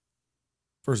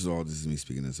 First of all, this is me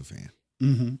speaking as a fan.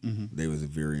 Mm-hmm. Mm-hmm. They was a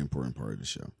very important part of the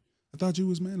show. I thought you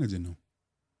was managing them.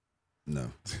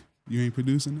 No, You ain't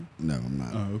producing them? no, I'm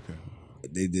not. Oh, okay.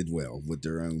 They did well with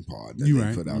their own pod that You they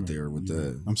right. put you out right, there with you the.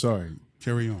 right. I'm sorry.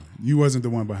 Carry on. You wasn't the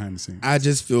one behind the scenes. I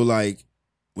just feel like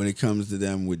when it comes to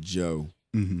them with Joe,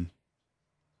 Mm-hmm.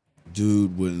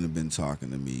 dude wouldn't have been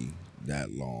talking to me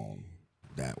that long,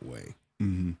 that way.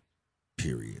 Mm-hmm.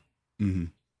 Period. Mm-hmm.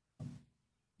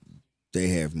 They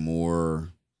have more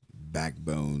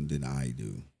backbone than I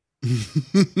do.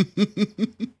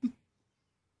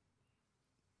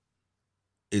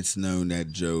 It's known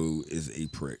that Joe is a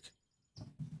prick.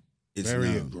 It's Very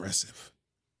known. aggressive.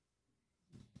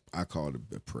 I call it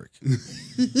a prick.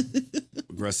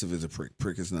 Aggressive is a prick.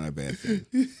 Prick is not a bad thing.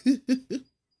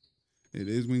 It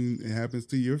is when it happens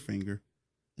to your finger.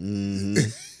 Mm-hmm.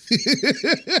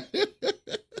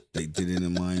 They did it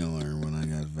in my arm when I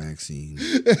got vaccine.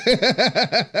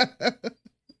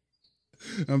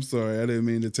 I'm sorry. I didn't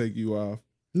mean to take you off.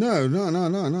 No.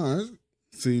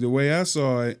 See, the way I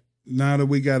saw it, now that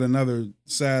we got another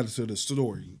side to the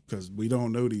story, because we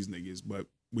don't know these niggas, but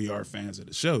we are fans of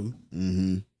the show,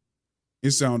 Mm-hmm.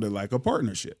 it sounded like a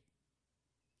partnership.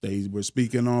 They were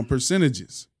speaking on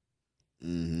percentages.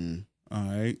 Mm-hmm. All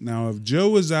right. Now, if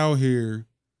Joe is out here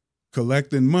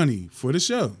collecting money for the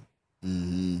show,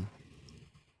 Mm-hmm.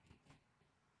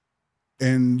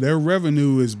 and their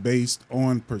revenue is based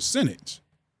on percentage,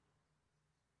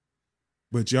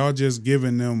 but y'all just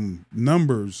giving them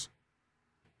numbers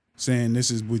saying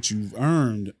this is what you've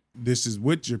earned, this is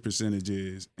what your percentage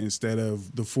is, instead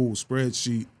of the full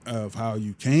spreadsheet of how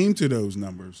you came to those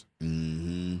numbers,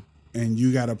 Mm-hmm. and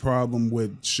you got a problem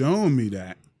with showing me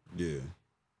that, Yeah.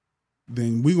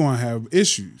 then we going to have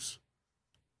issues.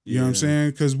 You know what I'm Yeah.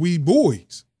 saying? Because we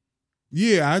boys.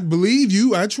 Yeah, I believe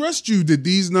you. I trust you that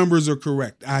these numbers are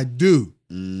correct. I do.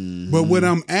 Mm-hmm. But what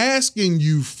I'm asking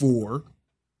you for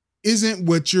isn't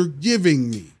what you're giving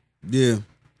me. Yeah.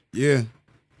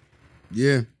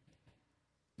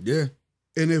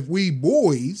 And if we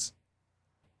boys,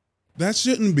 that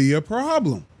shouldn't be a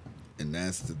problem. And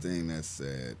that's the thing that's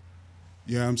sad.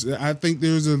 Yeah, I'm saying, I think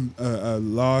there's a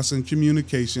loss in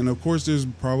communication. Of course, there's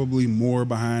probably more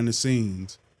behind the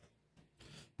scenes.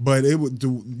 But it would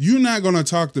do. You're not gonna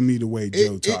talk to me the way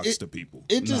Joe talks to people.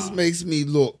 It just Nah. makes me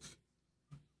look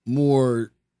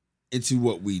more into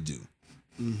what we do.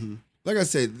 Mm-hmm. Like I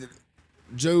said, the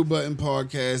Joe Budden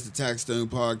podcast, the Tax Stone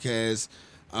podcast,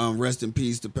 rest in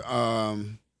peace to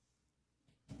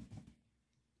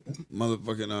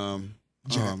motherfucking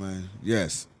Jack. oh man,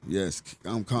 yes,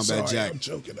 Combat Sorry, Jack, I'm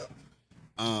choking up.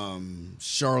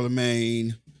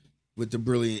 Charlemagne with the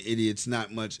Brilliant Idiots.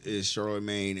 Not much is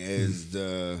Charlemagne as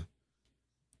the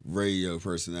radio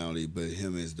personality, but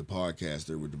him as the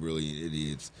podcaster with the Brilliant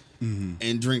Idiots Mm-hmm.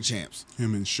 and Drink Champs.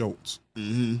 Him and Schultz.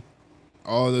 Mm-hmm.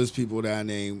 All those people that I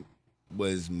named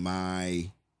was my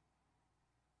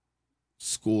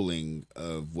schooling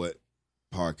of what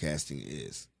podcasting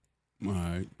is. All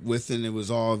right. Within it was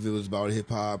about hip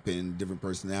hop and different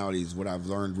personalities. What I've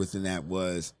learned within that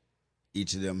was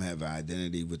each of them have an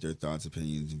identity with their thoughts,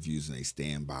 opinions, and views, and they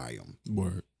stand by them.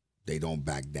 Word. They don't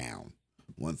back down.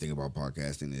 One thing about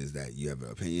podcasting is that you have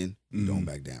an opinion, you don't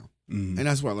back down. And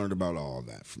that's what I learned about all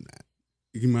that from that.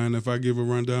 You mind if I give a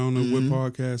rundown of what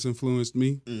podcast influenced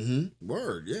me?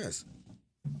 Word, yes.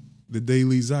 The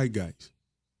Daily Zeitgeist.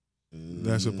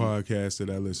 That's a podcast that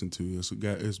I listen to.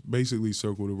 It's basically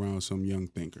circled around some young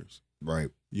thinkers. Right.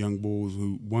 Young bulls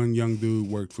one young dude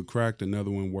worked for crack,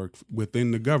 another one worked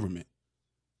within the government.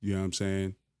 You know what I'm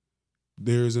saying?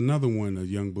 There's another one, a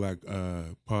young black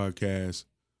podcast,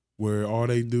 where all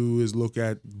they do is look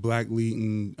at black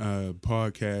leading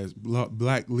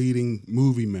black leading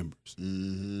movie members.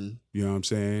 You know what I'm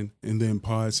saying? And then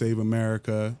Pod Save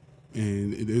America.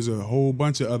 And there's a whole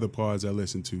bunch of other pods I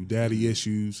listen to. Daddy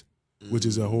Issues, which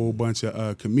is a whole bunch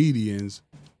of comedians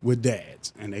with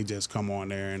dads. And they just come on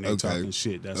there and they talking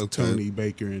shit. That's Tony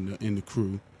Baker and the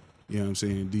crew. You know what I'm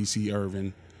saying? DC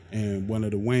Irvin. And one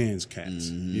of the Wans cats.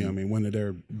 You know what I mean? One of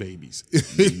their babies.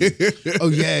 Oh,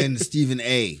 yeah, and Stephen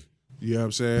A. You know what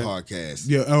I'm saying? Podcast.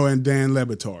 Yeah. Oh, and Dan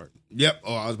Lebitard. Yep.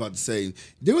 Oh, I was about to say,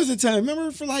 there was a time,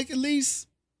 remember, for like at least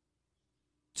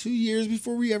 2 years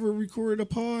before we ever recorded a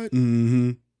pod?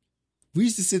 We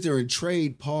used to sit there and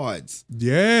trade pods.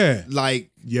 Yeah.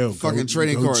 Like, fucking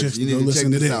trading go cards. You need to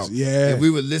check this out. Yeah. And we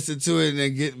would listen to it and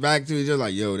then get back to each other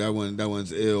like, yo, that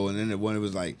one's ill. And then the one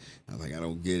was like, I was like, I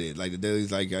don't get it. Like the Daily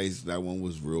Zeitgeist, that one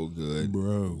was real good.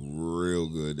 Bro. Real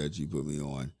good that you put me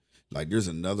on. Like there's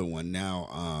another one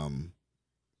now,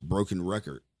 Broken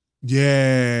Record.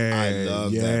 Yeah. I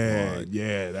love that pod.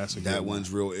 Yeah, that's a good that one's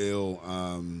real ill.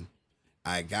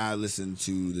 I gotta listen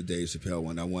to the Dave Chappelle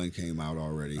one. That one came out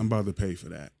already. I'm about to pay for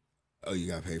that. Oh, you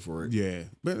gotta pay for it? Yeah.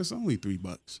 But it's only $3.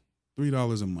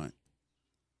 $3 a month.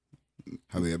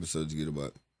 How many episodes you get a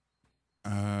buck?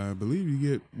 I believe you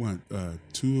get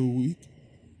 2 a week.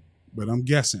 But I'm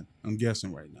guessing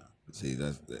right now. See,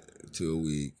 that's 2 a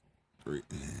week. 3.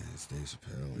 Yeah, it's Dave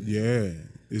Chappelle. Yeah.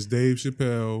 It's Dave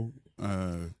Chappelle,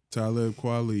 Talib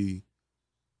Kweli,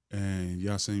 and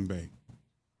Yasin Bey,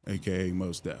 aka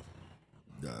Mos Def.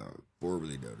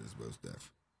 Formerly known as Mos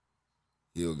Def.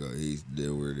 He'll go. He's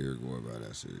there where they're going about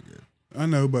that shit again. I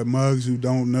know, but mugs who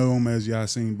don't know him as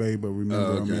Yasin Bey, but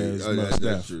remember him as Mos Def.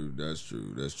 That's true.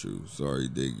 That's true. Sorry,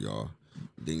 dig y'all.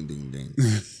 Ding, ding, ding.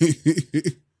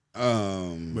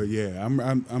 But yeah,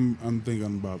 I'm thinking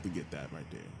I'm about to get that right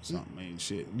there. Something ain't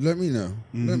shit. Let me know.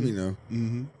 Let me know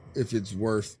if it's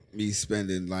worth me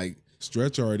spending like.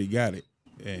 Stretch already got it,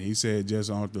 and he said just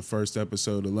on the first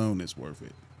episode alone, it's worth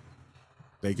it.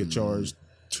 They could charge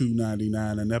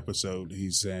 $2.99 an episode.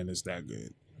 He's saying it's that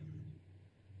good,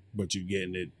 but you're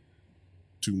getting it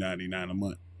 $2.99 a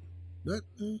month.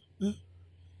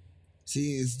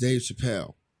 See, it's Dave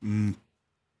Chappelle. You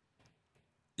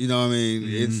know what I mean?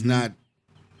 It's not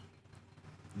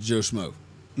Joe Schmo.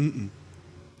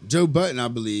 Joe Budden, I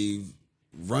believe,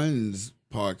 runs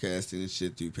podcasting and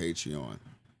shit through Patreon.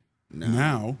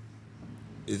 Now,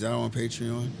 is that on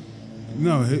Patreon?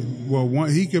 No,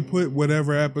 he could put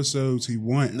whatever episodes he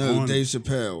wants. No, on Dave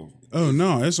Chappelle. Oh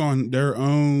no, it's on their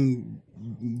own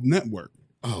network.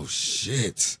 Oh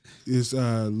shit! It's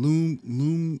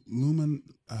Lumen.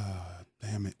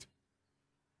 Damn it!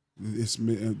 It's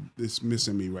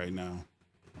missing me right now.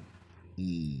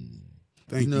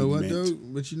 Thank you. Know what Mint. though?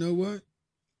 But you know what?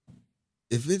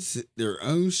 If it's their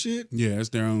own shit, yeah, it's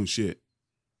their own shit.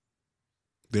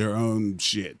 Their own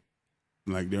shit.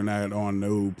 Like they're not on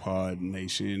no Pod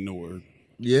Nation or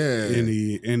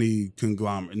any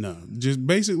conglomerate. No, just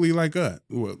basically like us.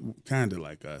 Well, kind of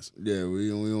like us. Yeah, we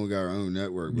don't got our own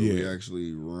network, but we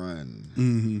actually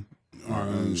run our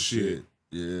own shit.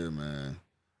 Yeah, man.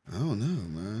 I don't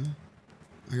know, man.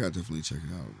 I gotta definitely check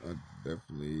it out. I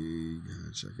definitely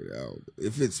gotta check it out.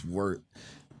 If it's worth,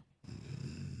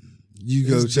 you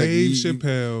go check Dave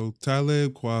Chappelle,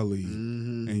 Talib Kweli,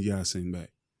 and Yasin Bey.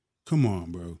 Come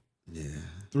on, bro. Yeah,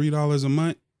 $3 a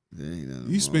month.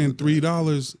 You spend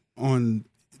 $3 on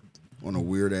a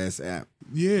weird ass app.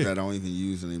 Yeah, that I don't even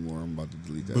use anymore. I'm about to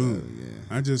delete that. Boom.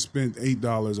 Yeah, I just spent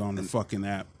 $8 on the fucking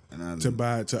app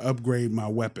to upgrade my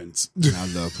weapons. I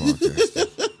love podcasting.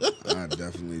 I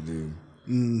definitely do.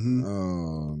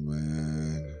 Oh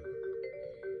man.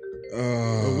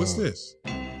 Oh, what's this?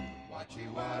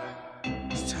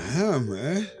 It's time,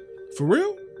 man. For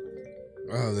real?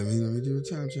 Oh, let me do a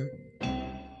time check.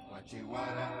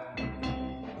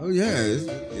 Oh yeah,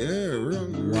 real.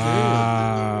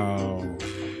 Wow.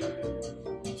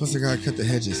 Plus I gotta cut the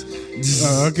hedges.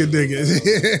 I can dig it.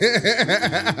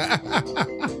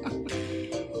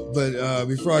 But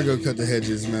before I go cut the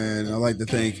hedges, man, I'd like to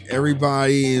thank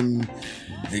everybody, and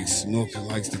Big Snook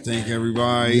likes to thank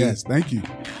everybody. Yes, thank you.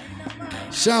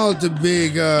 Shout out to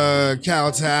Big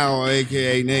Kowtow,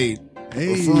 aka Nate,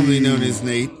 or formerly known as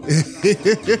Nate.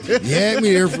 You had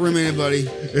me there for a minute, buddy.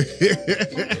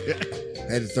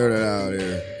 Had to throw that out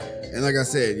there. And like I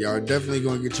said, y'all are definitely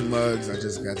going to get your mugs. I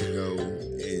just got to go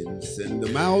and send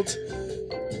them out.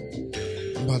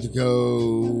 I'm about to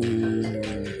go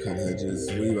cut hedges.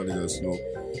 Where you about to go, Snoop?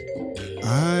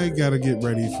 I gotta get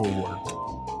ready for work.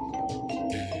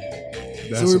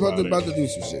 So we're about to do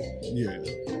some shit. Yeah.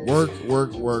 Work.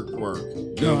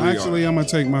 No, actually, I'm gonna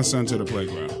take my son to the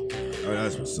playground. Oh,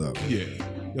 that's what's up. Yeah,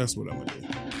 that's what I'm gonna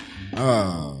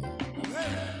do.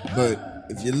 But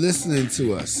if you're listening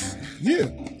to us, Yeah.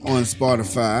 on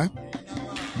Spotify,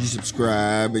 you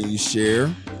subscribe and you share.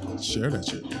 Share that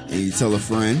shit. And you tell a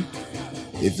friend.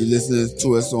 If you're listening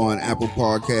to us on Apple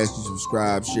Podcasts, you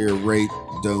subscribe, share, rate,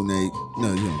 donate.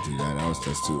 No, you don't do that.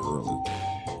 That's too early.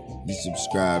 You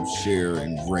subscribe, share,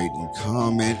 and rate, and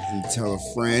comment, and tell a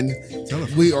friend.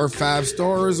 We are 5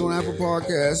 stars on Apple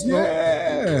Podcasts.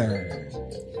 Yeah.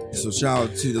 So shout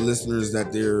out to the listeners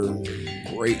that they're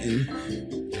rating.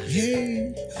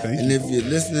 Yay. And if you're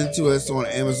listening to us on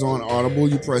Amazon Audible,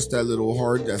 you press that little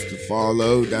heart. That's to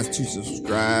follow. That's to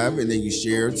subscribe. And then you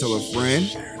share, tell a friend.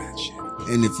 Share that shit.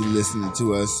 And if you're listening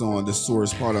to us on the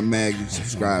Source Part of Mag, you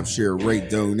subscribe, share, rate,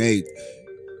 donate.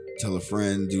 Tell a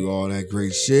friend, do all that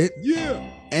great shit. Yeah.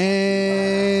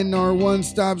 And our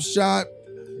one-stop shop.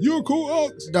 You're cool,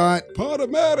 Ox.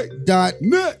 Podomatic.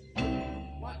 Net.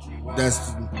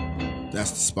 That's the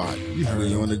spot You heard where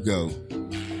you him. want to go.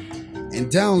 And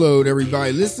download,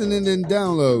 everybody. Listen and then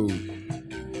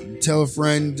download. Tell a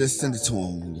friend, just send it to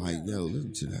them. Like, yo,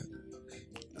 listen to that.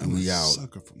 And we out.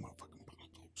 Sucker for motherfucking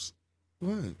pops.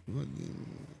 What?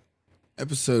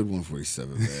 Episode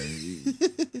 147,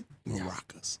 man.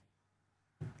 Maracas.